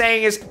I'm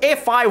saying is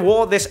if I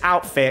wore this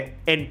outfit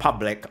in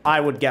public, I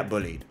would get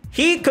bullied.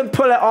 He could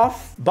pull it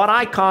off, but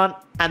I can't.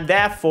 And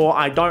therefore,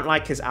 I don't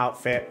like his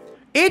outfit.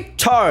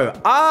 Ito.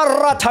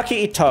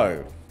 Arataki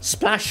Ito.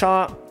 Splash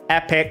art.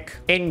 Epic,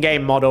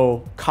 in-game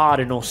model,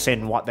 cardinal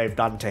sin what they've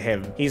done to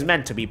him. He's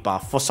meant to be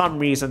buff. For some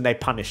reason, they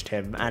punished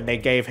him and they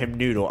gave him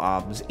noodle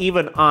arms.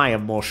 Even I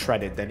am more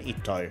shredded than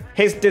Ito.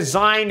 His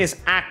design is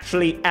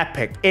actually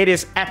epic. It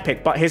is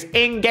epic, but his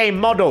in-game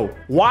model,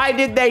 why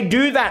did they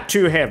do that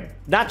to him?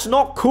 That's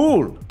not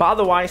cool. But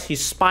otherwise,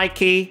 he's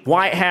spiky,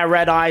 white hair,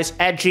 red eyes,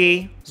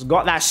 edgy. He's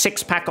got that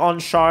six-pack on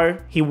show.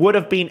 He would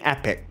have been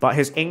epic, but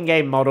his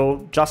in-game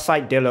model, just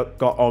like Diluc,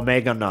 got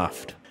Omega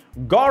nerfed.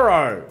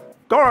 Goro.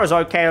 Goro's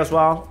okay as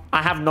well.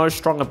 I have no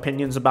strong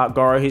opinions about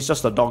Goro. He's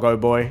just a doggo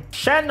boy.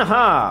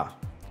 Shenhe.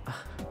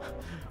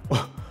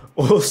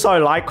 Also,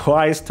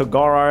 likewise to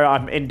Goro,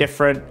 I'm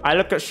indifferent. I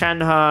look at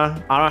Shenhe.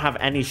 I don't have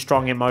any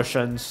strong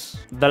emotions.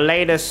 The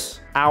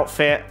latest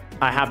outfit,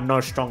 I have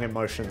no strong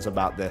emotions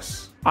about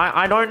this.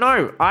 I don't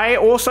know. I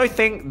also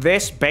think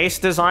this base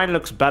design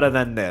looks better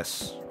than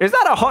this. Is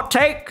that a hot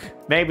take?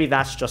 Maybe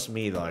that's just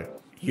me though.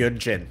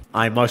 Yunjin.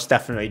 I most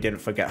definitely didn't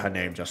forget her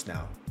name just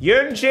now.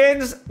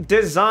 Yunjin's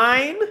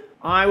design,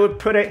 I would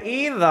put it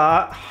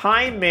either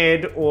high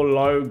mid or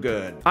low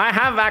good. I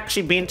have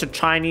actually been to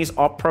Chinese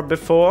opera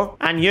before,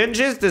 and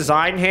Yunjin's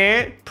design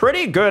here,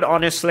 pretty good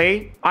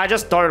honestly. I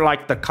just don't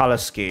like the color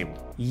scheme.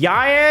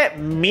 Yae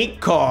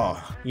Miko.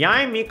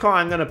 Yae Miko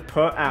I'm gonna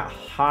put at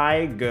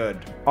high good.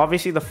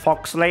 Obviously the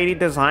Fox Lady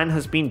design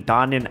has been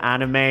done in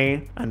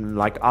anime and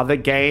like other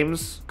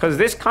games. Because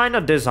this kind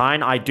of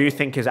design I do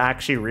think is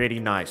actually really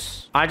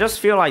nice. I just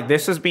feel like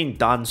this has been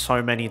done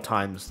so many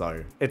times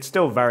though. It's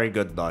still very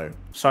good though.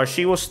 So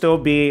she will still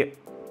be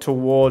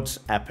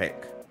towards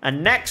epic.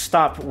 And next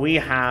up, we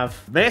have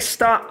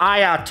Mr.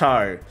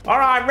 Ayato. All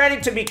right, I'm ready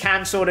to be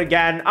cancelled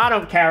again. I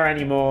don't care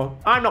anymore.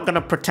 I'm not going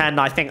to pretend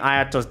I think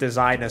Ayato's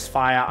design is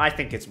fire. I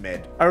think it's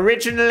mid.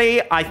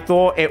 Originally, I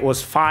thought it was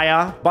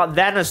fire. But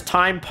then as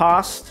time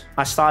passed,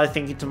 I started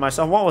thinking to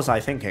myself, what was I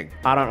thinking?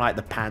 I don't like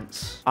the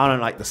pants. I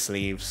don't like the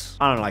sleeves.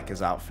 I don't like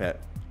his outfit.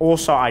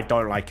 Also, I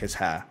don't like his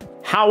hair.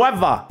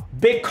 However,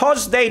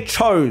 because they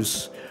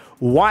chose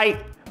white,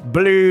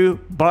 blue,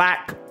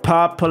 black,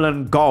 purple,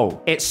 and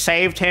gold, it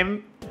saved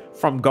him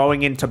from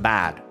going into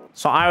bad.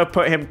 So I would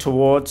put him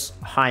towards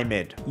high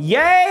mid.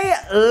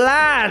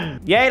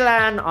 Yelan!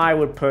 Yelan I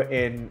would put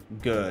in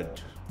good.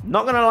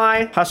 Not gonna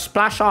lie, her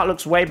splash art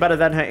looks way better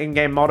than her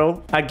in-game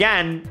model.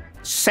 Again,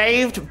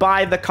 saved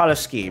by the color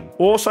scheme.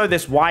 Also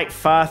this white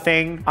fur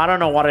thing. I don't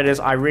know what it is.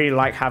 I really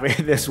like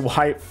having this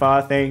white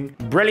fur thing.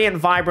 Brilliant,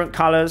 vibrant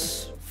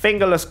colors.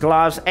 Fingerless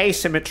gloves.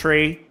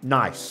 Asymmetry.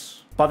 Nice.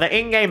 But the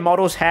in-game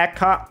model's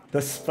haircut,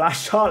 the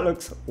splash art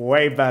looks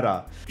way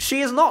better.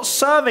 She is not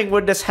serving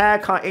with this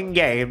haircut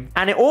in-game,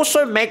 and it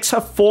also makes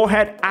her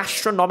forehead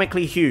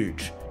astronomically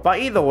huge. But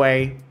either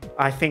way,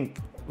 I think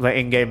the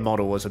in-game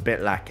model was a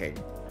bit lacking.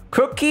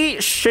 Cookie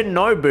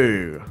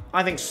Shinobu.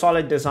 I think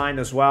solid design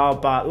as well,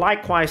 but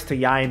likewise to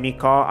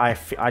Yaemiko,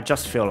 I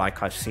just feel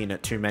like I've seen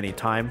it too many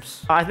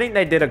times. I think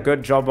they did a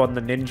good job on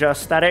the ninja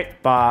aesthetic,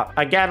 but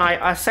again,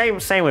 I same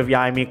with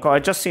Yaemiko.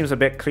 It just seems a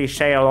bit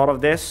cliche, a lot of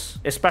this,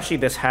 especially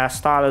this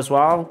hairstyle as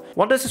well.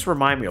 What does this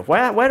remind me of?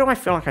 Where do I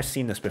feel like I've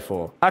seen this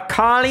before?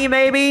 Akali,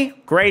 maybe?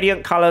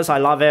 Gradient colors, I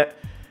love it.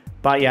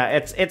 But yeah,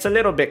 it's a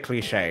little bit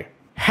cliche.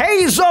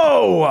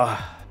 Hazo!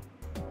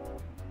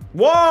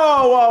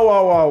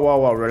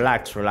 Whoa.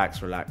 Relax.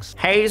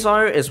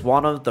 Hazo is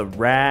one of the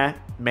rare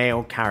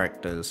male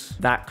characters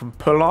that can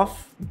pull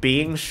off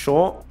being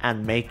short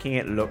and making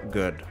it look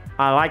good.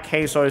 I like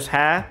Hazo's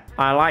hair.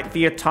 I like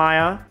the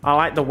attire. I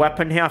like the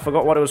weapon here. I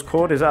forgot what it was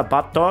called. Is it a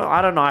bato?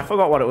 I don't know. I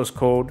forgot what it was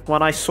called.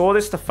 When I saw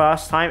this the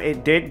first time,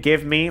 it did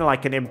give me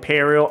like an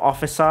Imperial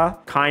officer,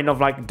 kind of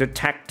like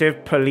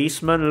detective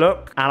policeman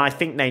look. And I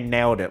think they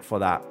nailed it for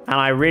that. And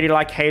I really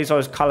like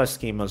Hazo's color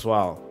scheme as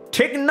well.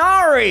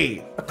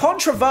 Tignari! A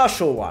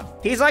controversial one.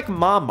 He's like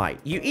Marmite.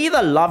 You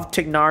either love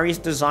Tignari's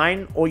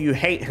design or you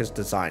hate his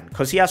design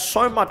because he has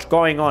so much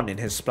going on in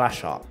his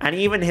splash art. And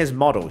even his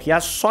model. He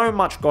has so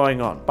much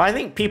going on. But I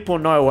think people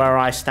know where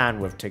I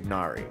stand with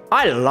Tignari.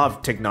 I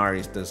love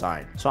Tignari's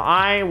design. So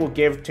I will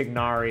give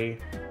Tignari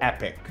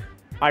epic.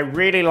 I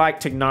really like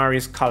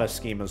Tignari's color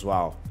scheme as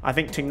well. I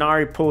think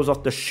Tignari pulls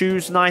off the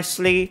shoes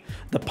nicely,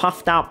 the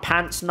puffed out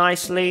pants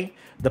nicely,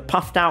 the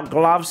puffed out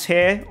gloves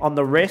here on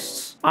the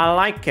wrists. I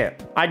like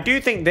it. I do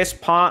think this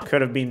part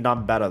could have been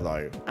done better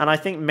though. And I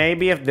think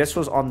maybe if this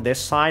was on this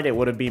side, it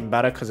would have been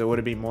better because it would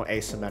have been more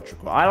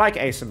asymmetrical. I like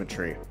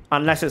asymmetry.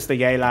 Unless it's the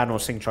Yelan or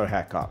Xingqiu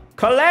haircut.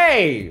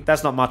 Kalei!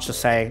 There's not much to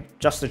say.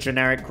 Just a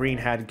generic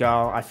green-haired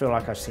girl. I feel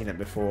like I've seen it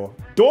before.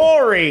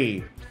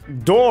 Dory!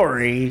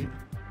 Dory?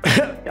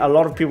 A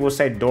lot of people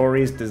say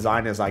Dory's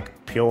design is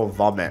like pure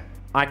vomit.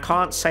 I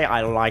can't say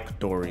I like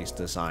Dory's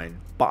design,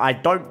 but I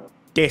don't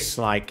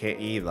dislike it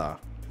either.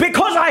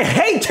 Because I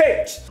hate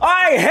it!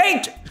 I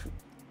hate...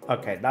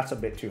 Okay, that's a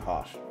bit too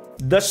harsh.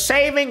 The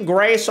saving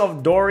grace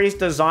of Dory's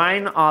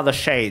design are the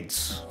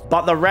shades.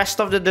 But the rest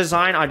of the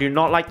design, I do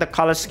not like the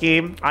color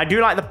scheme. I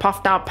do like the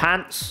puffed out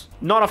pants.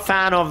 Not a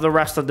fan of the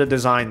rest of the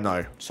design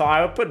though. So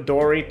I would put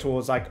Dory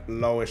towards like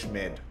lowish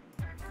mid.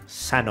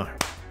 Sano.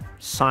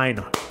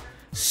 Sino.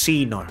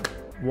 Sino.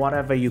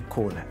 Whatever you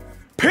call it.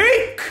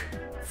 Peak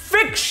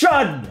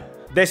fiction!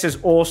 This is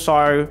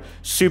also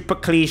super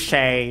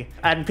cliche.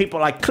 And people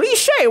are like,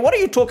 cliche? What are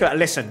you talking about?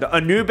 Listen, the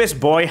Anubis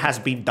boy has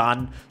been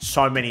done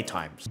so many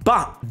times.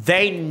 But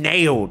they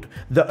nailed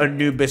the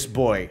Anubis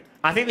boy.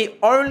 I think the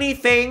only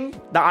thing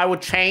that I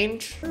would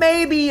change,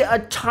 maybe a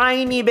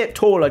tiny bit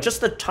taller,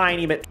 just a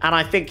tiny bit. And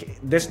I think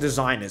this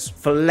design is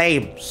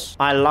flames.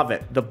 I love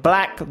it. The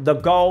black, the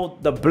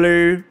gold, the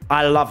blue,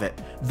 I love it.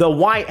 The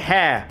white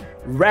hair,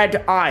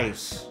 red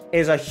eyes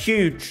is a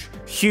huge,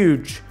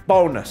 huge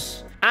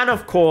bonus. And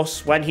of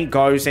course, when he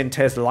goes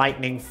into his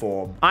lightning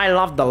form, I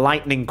love the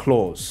lightning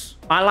claws.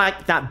 I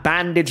like that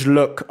bandage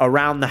look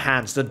around the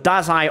hands, the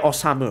Dazai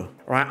Osamu,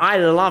 right? I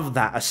love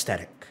that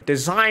aesthetic.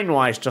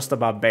 Design-wise, just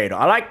above Beidou.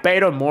 I like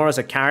Beidou more as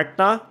a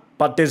character,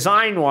 but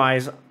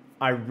design-wise,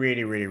 I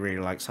really, really,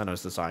 really like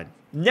Sano's design.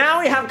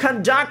 Now we have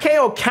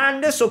Kandake or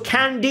Candice or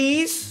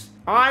Candice.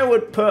 I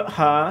would put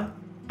her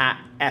at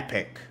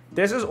epic.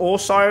 This is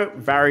also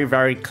very,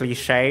 very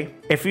cliche.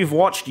 If you've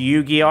watched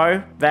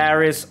Yu-Gi-Oh!,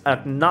 there is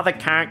another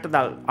character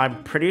that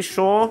I'm pretty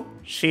sure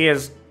she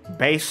is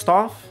based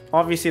off.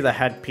 Obviously, the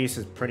headpiece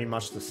is pretty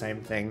much the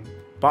same thing.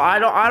 But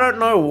I don't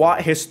know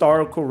what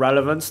historical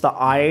relevance the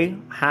eye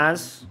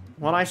has.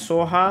 When I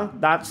saw her,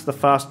 that's the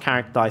first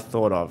character I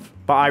thought of.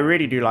 But I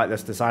really do like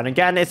this design.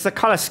 Again, it's the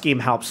color scheme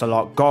helps a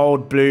lot.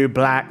 Gold, blue,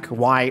 black,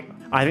 white.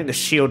 I think the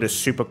shield is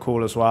super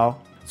cool as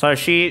well. So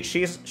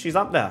she's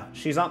up there.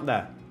 She's up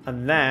there.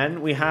 And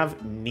then we have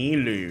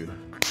Nilu.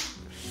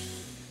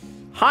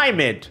 High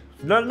mid.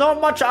 No,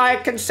 not much I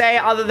can say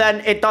other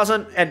than it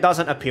doesn't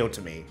appeal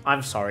to me.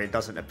 I'm sorry, it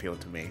doesn't appeal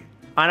to me.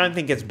 I don't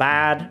think it's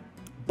bad,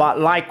 but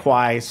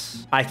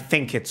likewise, I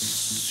think it's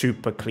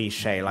super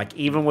cliche. Like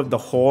even with the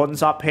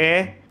horns up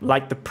here,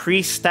 like the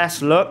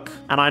priestess look,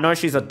 and I know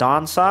she's a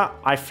dancer,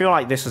 I feel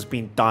like this has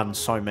been done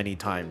so many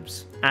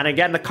times. And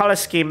again, the color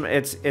scheme,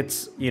 it's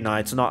you know,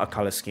 it's not a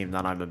color scheme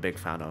that I'm a big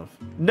fan of.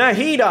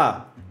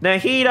 Nahida.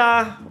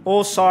 Nahida,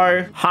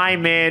 also high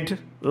mid,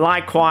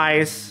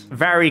 likewise,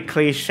 very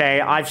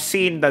cliche. I've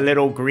seen the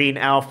little green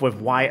elf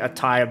with white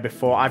attire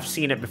before. I've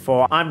seen it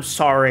before. I'm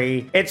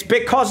sorry. It's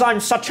because I'm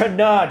such a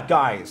nerd,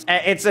 guys.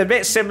 It's a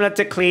bit similar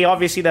to Klee.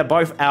 Obviously, they're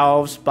both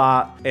elves,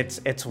 but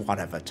it's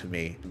whatever to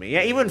me.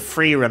 Yeah, even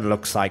Freeran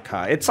looks like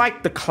her. It's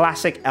like the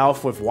classic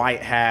elf with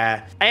white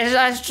hair.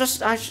 It's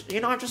just,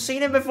 you know, I've just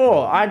seen it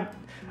before.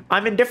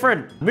 I'm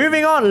indifferent.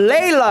 Moving on,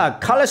 Layla.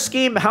 Color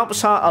scheme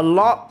helps her a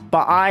lot,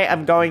 but I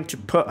am going to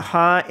put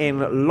her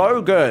in low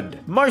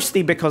good.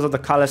 Mostly because of the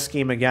color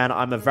scheme again.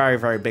 I'm a very,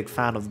 very big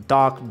fan of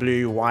dark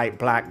blue, white,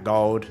 black,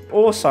 gold.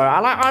 Also,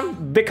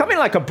 I'm becoming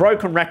like a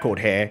broken record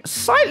here.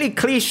 Slightly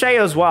cliche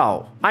as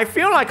well. I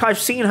feel like I've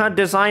seen her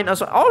design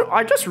as well. Oh,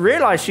 I just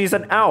realized she's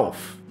an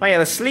elf. Oh yeah,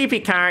 the sleepy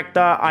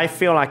character, I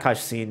feel like I've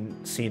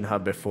seen her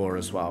before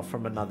as well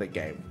from another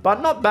game.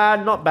 But not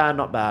bad, not bad,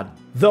 not bad.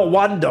 The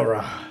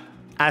Wanderer.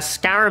 As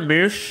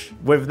Scaramouche,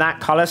 with that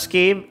color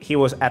scheme, he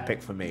was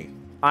epic for me.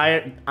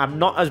 I'm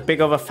not as big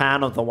of a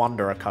fan of the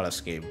Wanderer color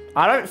scheme.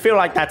 I don't feel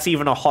like that's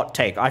even a hot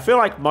take. I feel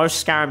like most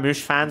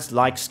Scaramouche fans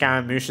like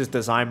Scaramouche's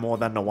design more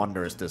than the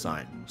Wanderer's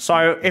design.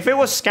 So if it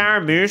was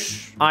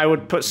Scaramouche, I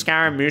would put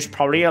Scaramouche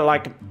probably at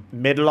like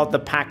middle of the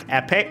pack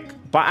epic.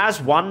 But as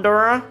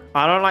Wanderer,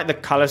 I don't like the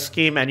color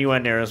scheme anywhere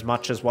near as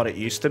much as what it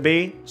used to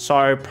be.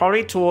 So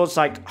probably towards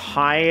like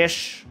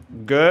high-ish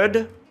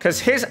good. Because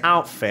his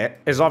outfit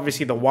is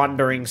obviously the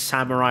wandering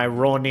samurai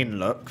Ronin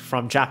look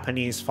from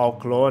Japanese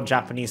folklore and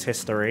Japanese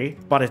history.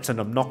 But it's an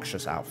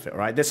obnoxious outfit,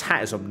 right? This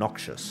hat is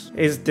obnoxious.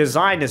 His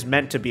design is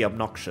meant to be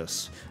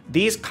obnoxious.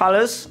 These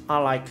colors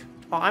are like,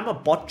 oh, I'm a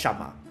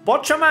Botchama.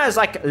 Botchama is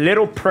like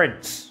little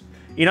prince.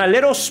 You know,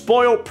 little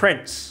spoiled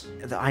prince.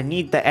 I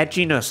need the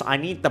edginess. I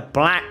need the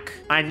black.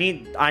 I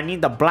need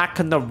the black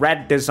and the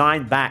red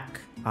design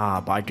back.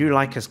 Ah, but I do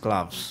like his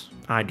gloves.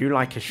 I do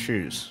like his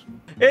shoes.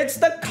 It's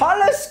the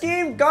color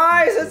scheme,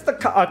 guys. It's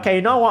the okay,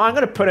 you know what? I'm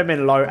going to put him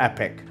in low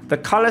epic. The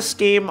color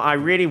scheme, I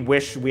really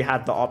wish we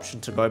had the option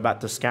to go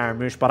back to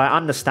Scaramouche, but I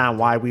understand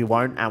why we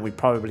won't, and we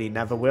probably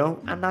never will,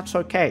 and that's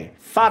okay.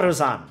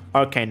 Faruzan.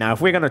 Okay, now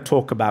if we're going to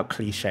talk about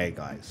cliche,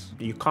 guys,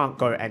 you can't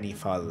go any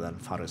further than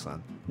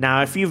Faruzan.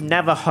 Now, if you've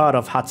never heard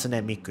of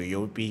Hatsune Miku,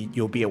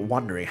 you'll be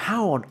wondering,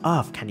 how on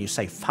earth can you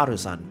say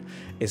Faruzan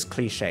is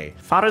cliche?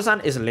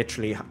 Faruzan is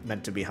literally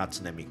meant to be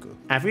Hatsune Miku.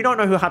 And if you don't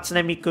know who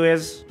Hatsune Miku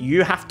is,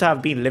 you have to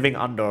have been living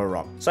under a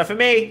rock. So for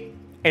me,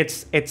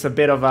 it's a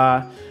bit of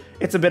a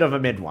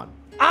mid one.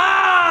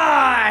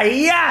 Ah,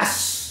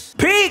 yes!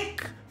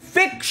 Peak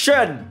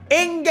fiction.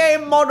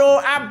 In-game model,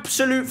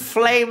 absolute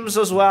flames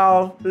as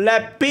well.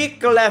 Le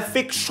pic, le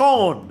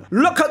fiction.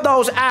 Look at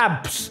those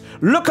abs.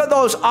 Look at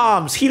those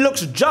arms. He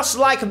looks just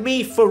like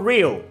me for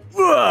real.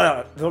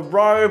 Ugh. The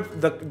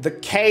robe, the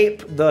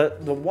cape, the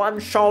one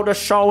shoulder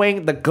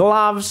showing, the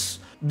gloves,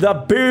 the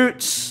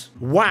boots.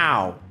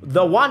 Wow.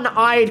 The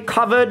one-eyed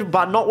covered,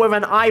 but not with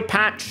an eye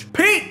patch.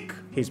 Peak.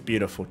 He's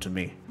beautiful to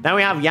me. Then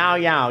we have Yao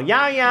Yao.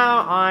 Yao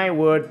Yao, I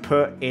would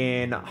put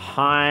in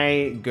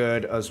high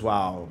good as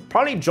well.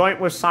 Probably joint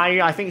with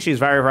Sayu. I think she's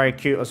very, very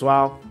cute as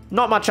well.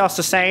 Not much else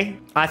to say.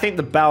 I think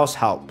the bells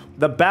help.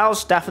 The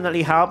bells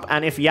definitely help.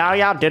 And if Yao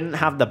Yao didn't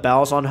have the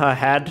bells on her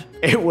head,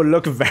 it would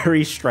look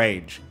very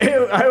strange.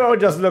 It would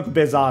just look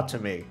bizarre to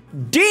me.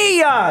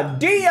 Dia!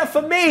 Dia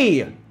for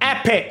me!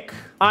 Epic!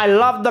 I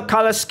love the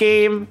color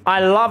scheme.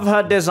 I love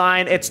her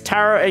design. It's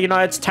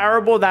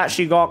terrible that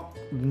she got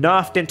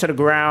nerfed into the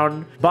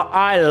ground, but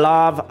I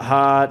love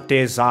her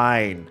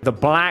design. The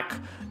black,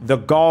 the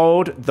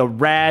gold, the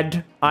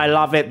red, I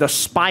love it. The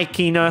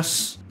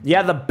spikiness.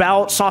 Yeah, the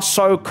belts are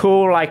so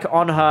cool, like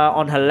on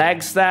her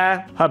legs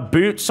there. Her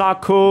boots are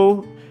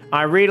cool.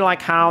 I really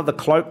like how the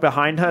cloak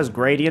behind her is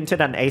gradiented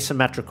and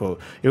asymmetrical.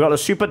 You've got the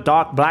super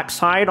dark black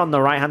side on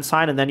the right-hand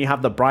side, and then you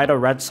have the brighter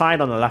red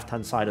side on the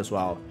left-hand side as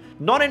well.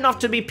 Not enough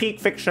to be peak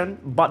fiction,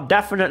 but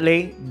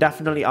definitely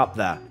up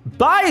there.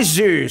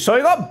 Baizu! So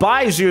we got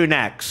Baizu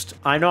next.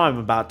 I know I'm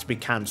about to be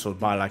cancelled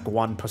by like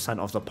 1%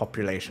 of the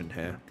population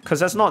here, because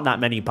there's not that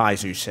many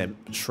Baizu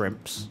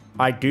shrimps.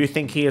 I do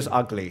think he is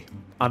ugly.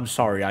 I'm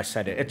sorry I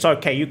said it. It's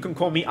okay. You can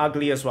call me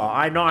ugly as well.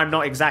 I know I'm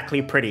not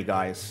exactly pretty,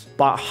 guys,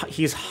 but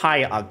he's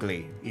high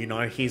ugly. You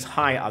know, he's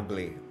high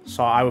ugly.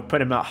 So I would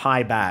put him at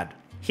high bad.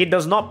 He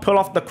does not pull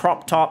off the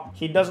crop top.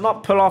 He does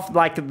not pull off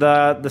like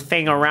the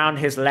thing around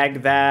his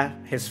leg there,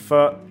 his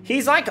foot.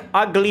 He's like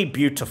ugly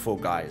beautiful,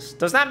 guys.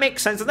 Does that make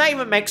sense? Does that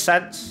even make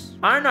sense?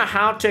 I don't know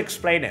how to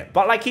explain it,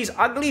 but like he's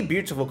ugly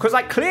beautiful because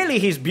like clearly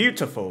he's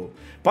beautiful,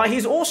 but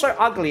he's also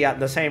ugly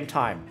at the same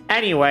time.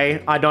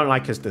 Anyway, I don't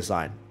like his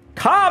design.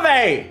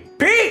 Kave!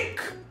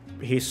 Peak!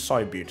 He's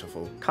so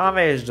beautiful.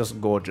 Kave is just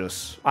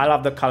gorgeous. I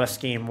love the color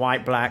scheme.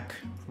 White, black,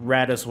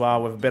 red as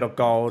well with a bit of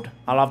gold.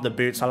 I love the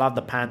boots. I love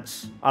the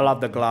pants. I love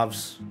the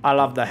gloves. I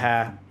love the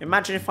hair.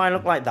 Imagine if I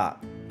look like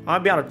that.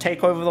 I'd be able to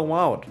take over the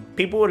world.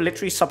 People would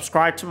literally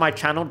subscribe to my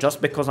channel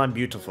just because I'm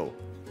beautiful.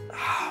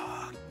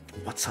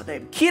 What's her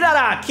name?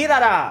 Kirara!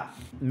 Kirara!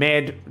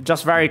 Mid,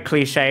 just very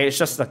cliche. It's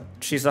just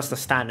she's just a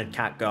standard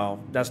cat girl.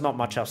 There's not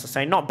much else to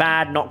say. Not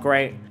bad, not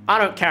great. I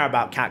don't care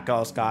about cat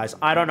girls, guys.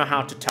 I don't know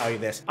how to tell you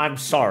this. I'm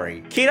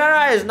sorry.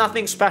 Kirara is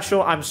nothing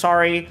special. I'm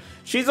sorry.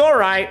 She's all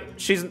right.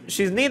 She's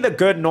neither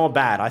good nor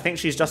bad. I think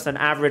she's just an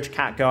average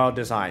cat girl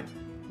design.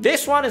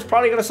 This one is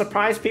probably gonna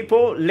surprise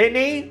people.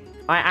 Linny.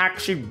 I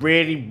actually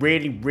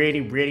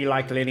really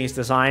like Linny's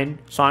design.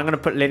 So I'm gonna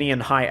put Linny in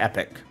high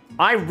epic.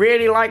 I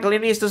really like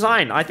Linny's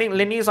design. I think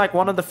Linny is like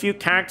one of the few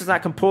characters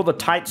that can pull the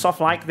tights off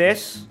like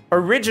this.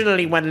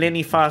 Originally, when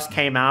Linny first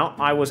came out,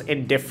 I was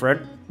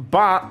indifferent.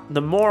 But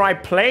the more I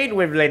played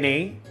with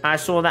Linny, I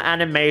saw the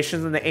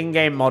animations and the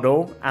in-game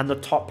model and the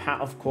top hat,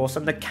 of course,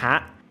 and the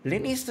cat.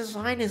 Linny's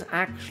design is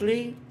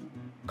actually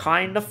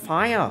kind of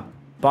fire.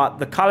 But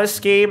the color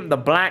scheme, the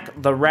black,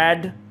 the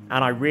red,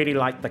 and I really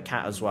like the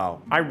cat as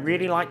well. I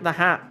really like the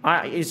hat.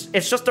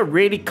 It's just a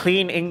really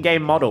clean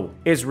in-game model.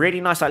 It's really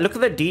nice. Like, look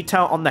at the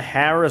detail on the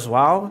hair as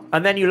well.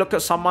 And then you look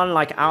at someone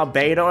like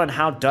Albedo and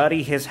how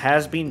dirty his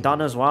hair's been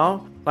done as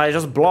well. Like,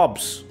 just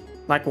blobs.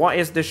 Like, what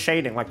is this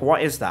shading? Like,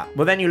 what is that?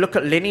 But then you look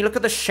at Linny, look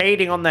at the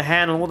shading on the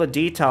hair and all the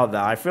detail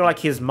there. I feel like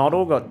his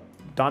model got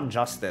done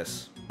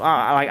justice.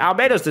 Like,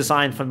 Albedo's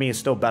design for me is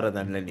still better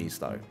than Linny's,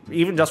 though.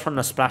 Even just from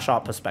the splash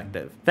art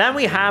perspective. Then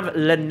we have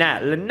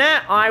Lynette.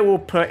 Lynette, I will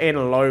put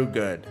in low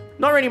good.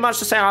 Not really much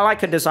to say. I like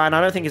her design.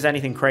 I don't think it's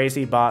anything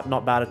crazy, but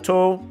not bad at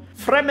all.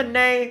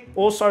 Fremene,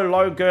 also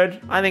low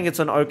good. I think it's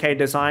an okay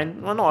design.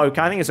 Well, not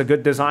okay. I think it's a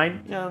good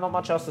design. Yeah, not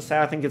much else to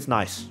say. I think it's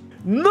nice.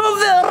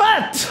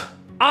 Nouvellette!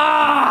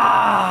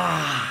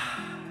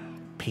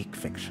 Peak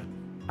fiction.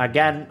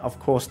 Again, of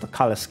course, the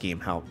color scheme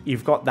helped.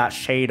 You've got that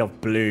shade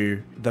of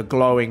blue, the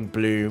glowing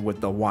blue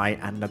with the white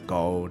and the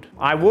gold.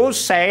 I will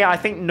say, I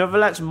think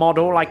Nouvellette's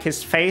model, like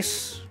his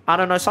face, I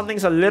don't know,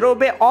 something's a little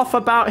bit off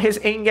about his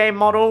in-game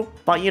model,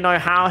 but you know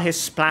how his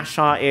splash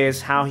art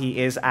is, how he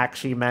is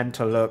actually meant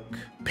to look.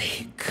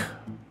 Peak.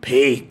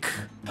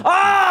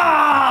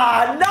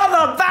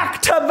 Another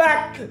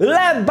back-to-back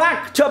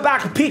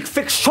peak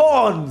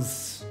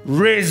fictions.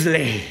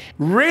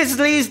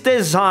 Risley's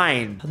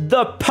design,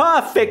 the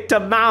perfect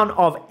amount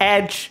of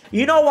edge.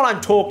 You know what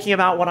I'm talking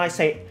about when I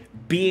say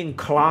being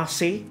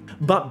classy,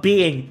 but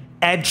being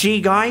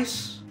edgy,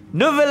 guys?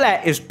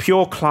 Nouvellette is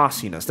pure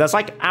classiness. There's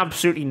like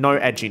absolutely no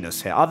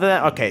edginess here. Other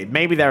than, okay,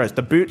 maybe there is.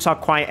 The boots are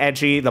quite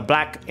edgy. The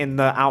black in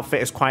the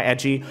outfit is quite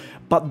edgy.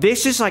 But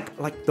this is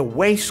like the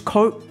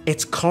waistcoat,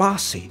 it's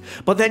classy.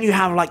 But then you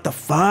have like the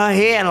fur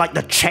here and like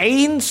the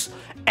chains,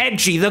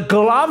 edgy. The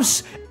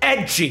gloves,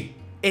 edgy.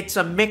 It's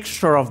a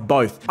mixture of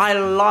both. I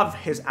love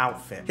his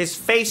outfit. His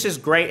face is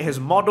great.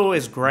 His model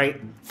is great.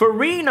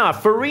 Farina,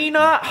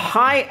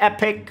 high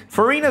epic.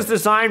 Farina's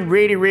design,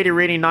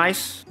 really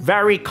nice.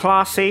 Very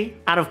classy.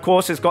 And of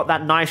course, it's got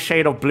that nice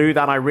shade of blue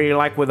that I really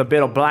like with a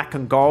bit of black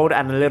and gold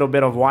and a little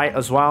bit of white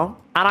as well.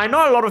 And I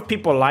know a lot of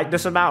people like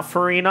this about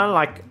Farina,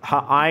 like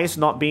her eyes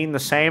not being the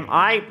same.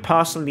 I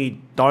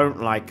personally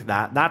don't like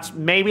that. That's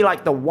maybe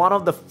like one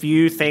of the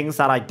few things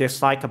that I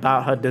dislike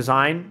about her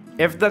design.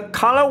 If the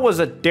color was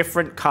a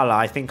different color,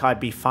 I think I'd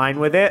be fine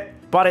with it.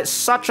 But it's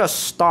such a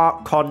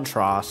stark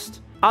contrast.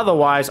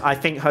 Otherwise, I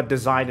think her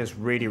design is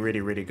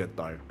really good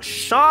though.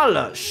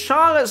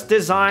 Charlotte's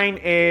design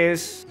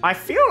is... I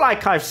feel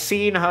like I've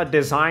seen her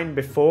design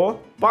before,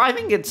 but I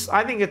think it's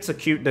a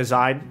cute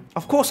design.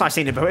 Of course I've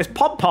seen it before. It's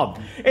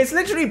Pom-Pom. It's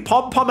literally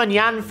Pom-Pom and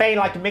Yanfei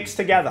like mixed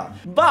together.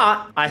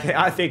 But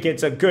I think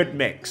it's a good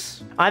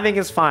mix. I think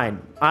it's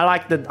fine. I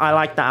like the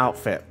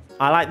outfit.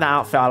 I like the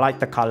outfit. I like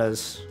the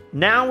colors.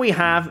 Now we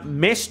have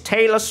Miss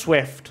Taylor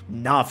Swift,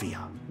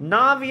 Navia.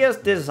 Navia's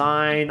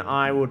design,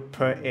 I would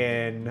put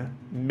in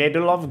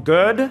middle of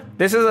good.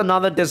 This is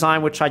another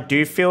design which I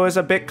do feel is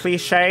a bit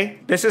cliche.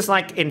 This is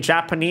like in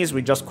Japanese,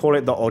 we just call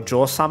it the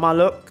Ojo-sama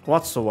look.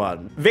 What's the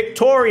word?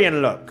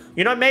 Victorian look.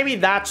 You know, maybe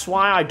that's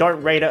why I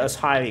don't rate it as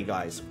highly,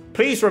 guys.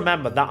 Please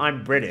remember that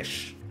I'm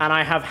British. And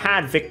I have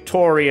had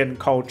Victorian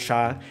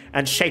culture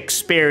and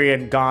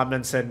Shakespearean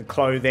garments and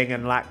clothing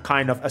and that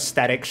kind of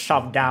aesthetic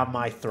shoved down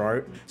my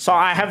throat. So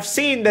I have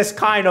seen this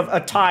kind of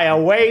attire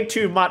way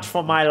too much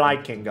for my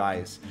liking,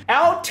 guys.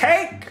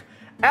 L-Take,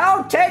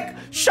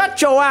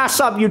 shut your ass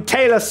up, you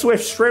Taylor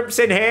Swift shrimps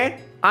in here.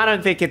 I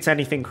don't think it's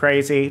anything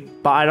crazy,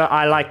 but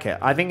I like it.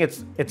 I think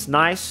it's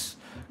nice.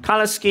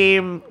 Color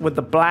scheme with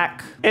the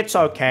black, it's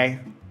okay.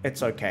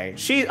 It's okay.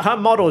 Her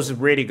model is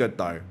really good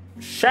though.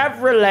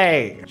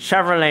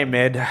 Chevrolet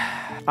mid.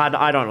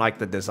 I don't like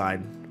the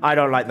design. I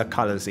don't like the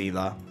colors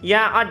either.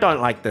 Yeah, I don't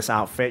like this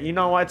outfit. You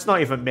know what? It's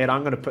not even mid. I'm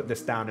going to put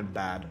this down in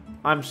bad.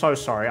 I'm so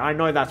sorry. I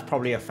know that's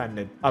probably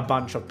offended a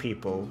bunch of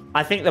people.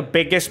 I think the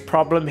biggest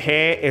problem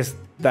here is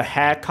the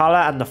hair color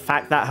and the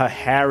fact that her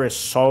hair is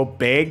so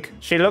big.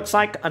 She looks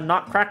like a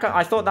nutcracker.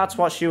 I thought that's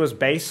what she was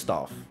based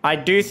off. I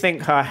do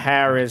think her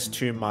hair is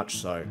too much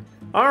so.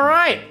 All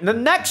right, the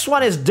next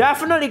one is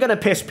definitely gonna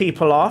piss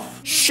people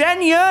off.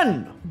 Shen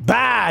Yun,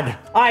 bad.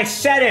 I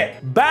said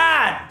it,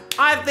 bad.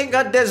 I think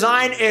her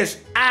design is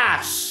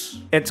ass.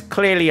 It's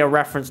clearly a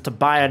reference to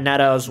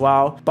Bayonetta as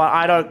well, but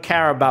I don't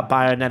care about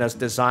Bayonetta's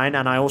design,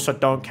 and I also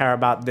don't care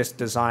about this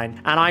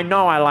design. And I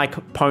know I like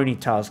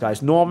ponytails,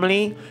 guys.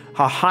 Normally,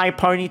 her high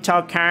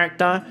ponytail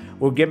character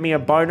will give me a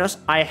bonus.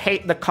 I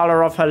hate the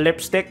color of her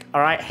lipstick,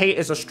 all right? Hate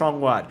is a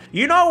strong word.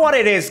 You know what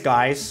it is,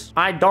 guys.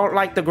 I don't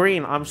like the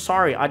green. I'm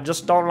sorry. I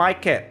just don't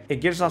like it. It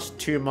gives us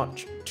too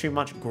much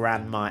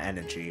grandma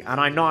energy, and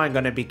I know I'm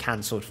going to be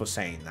cancelled for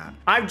saying that.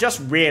 I've just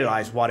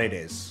realized what it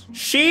is.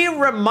 She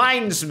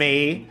reminds reminds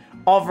me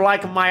of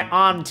like my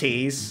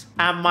aunties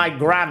and my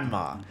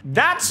grandma.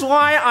 That's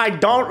why I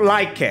don't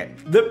like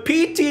it. The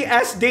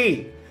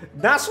PTSD.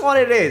 That's what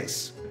it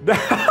is.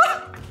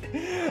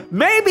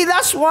 Maybe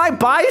that's why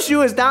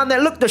Baiju is down there.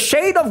 Look, the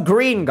shade of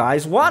green,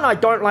 guys. One, I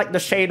don't like the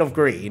shade of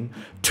green.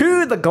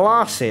 Two, the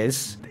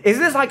glasses. Is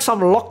this like some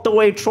locked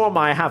away trauma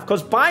I have?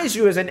 Because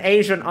Baiju is an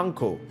Asian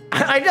uncle.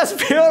 I just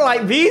feel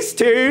like these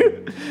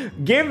two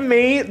give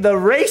me the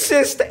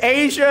racist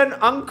Asian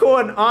uncle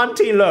and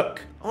auntie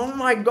look. Oh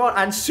my god.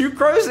 And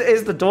Sucrose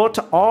is the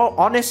daughter. Oh,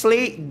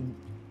 honestly,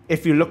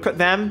 if you look at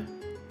them,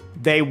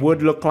 they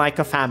would look like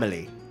a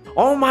family.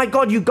 Oh my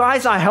god, you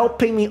guys are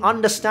helping me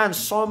understand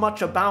so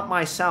much about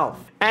myself.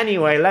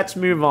 Anyway, let's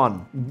move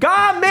on.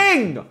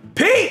 Garming!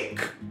 Peak!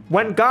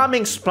 When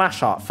Garming's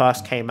splash art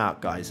first came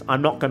out, guys,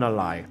 I'm not gonna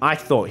lie, I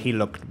thought he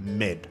looked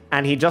mid.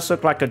 And he just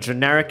looked like a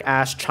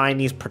generic-ass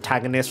Chinese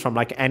protagonist from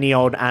like any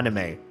old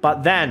anime.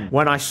 But then,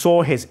 when I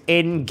saw his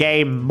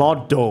in-game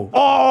model,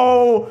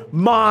 oh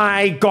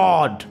my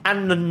god!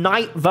 And the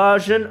night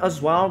version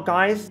as well,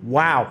 guys.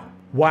 Wow.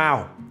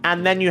 Wow.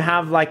 And then you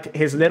have like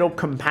his little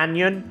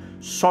companion.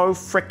 So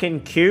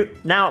freaking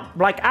cute. Now,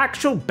 like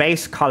actual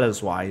base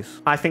colors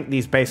wise, I think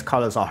these base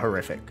colors are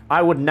horrific.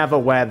 I would never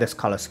wear this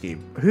color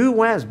scheme. Who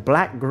wears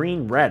black,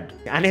 green, red?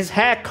 And his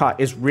haircut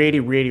is really,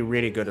 really,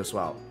 really good as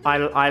well.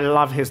 I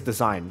love his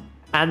design.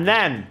 And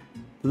then,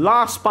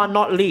 last but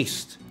not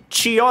least,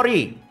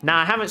 Chiori. Now,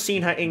 I haven't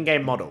seen her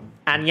in-game model.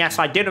 And yes,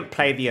 I didn't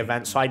play the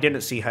event, so I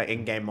didn't see her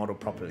in-game model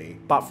properly.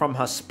 But from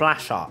her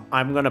splash art,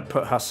 I'm gonna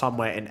put her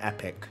somewhere in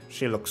Epic.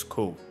 She looks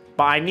cool.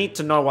 But I need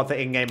to know what the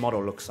in-game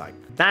model looks like.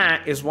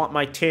 That is what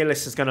my tier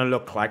list is going to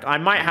look like. I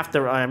might have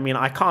to, I mean,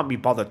 I can't be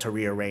bothered to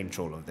rearrange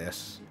all of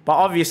this. But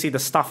obviously the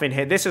stuff in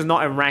here, this is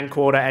not in rank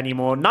order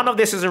anymore. None of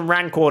this is in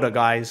rank order,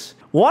 guys.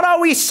 What are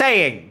we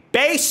saying?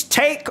 Base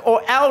take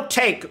or L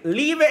take?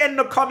 Leave it in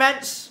the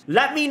comments.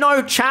 Let me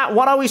know, chat.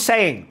 What are we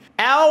saying?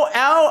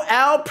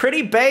 L,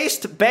 pretty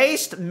based,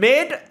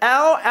 mid,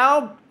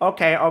 L.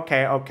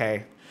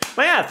 Okay.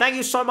 But yeah, thank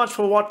you so much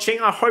for watching.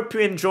 I hope you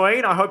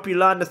enjoyed. I hope you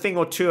learned a thing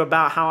or two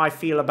about how I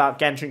feel about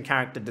Genshin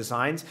character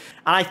designs.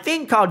 And I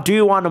think I'll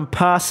do one on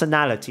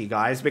personality,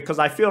 guys, because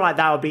I feel like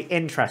that would be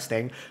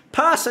interesting.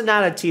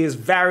 Personality is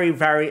very,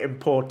 very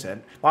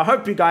important. I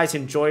hope you guys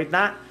enjoyed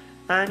that.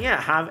 And yeah,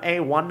 have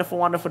a wonderful,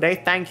 wonderful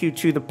day. Thank you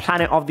to the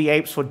Planet of the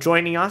Apes for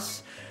joining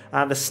us.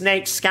 The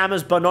snakes,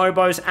 scammers,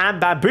 bonobos,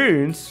 and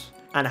baboons.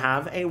 And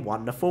have a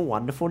wonderful,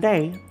 wonderful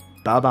day.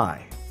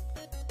 Bye-bye.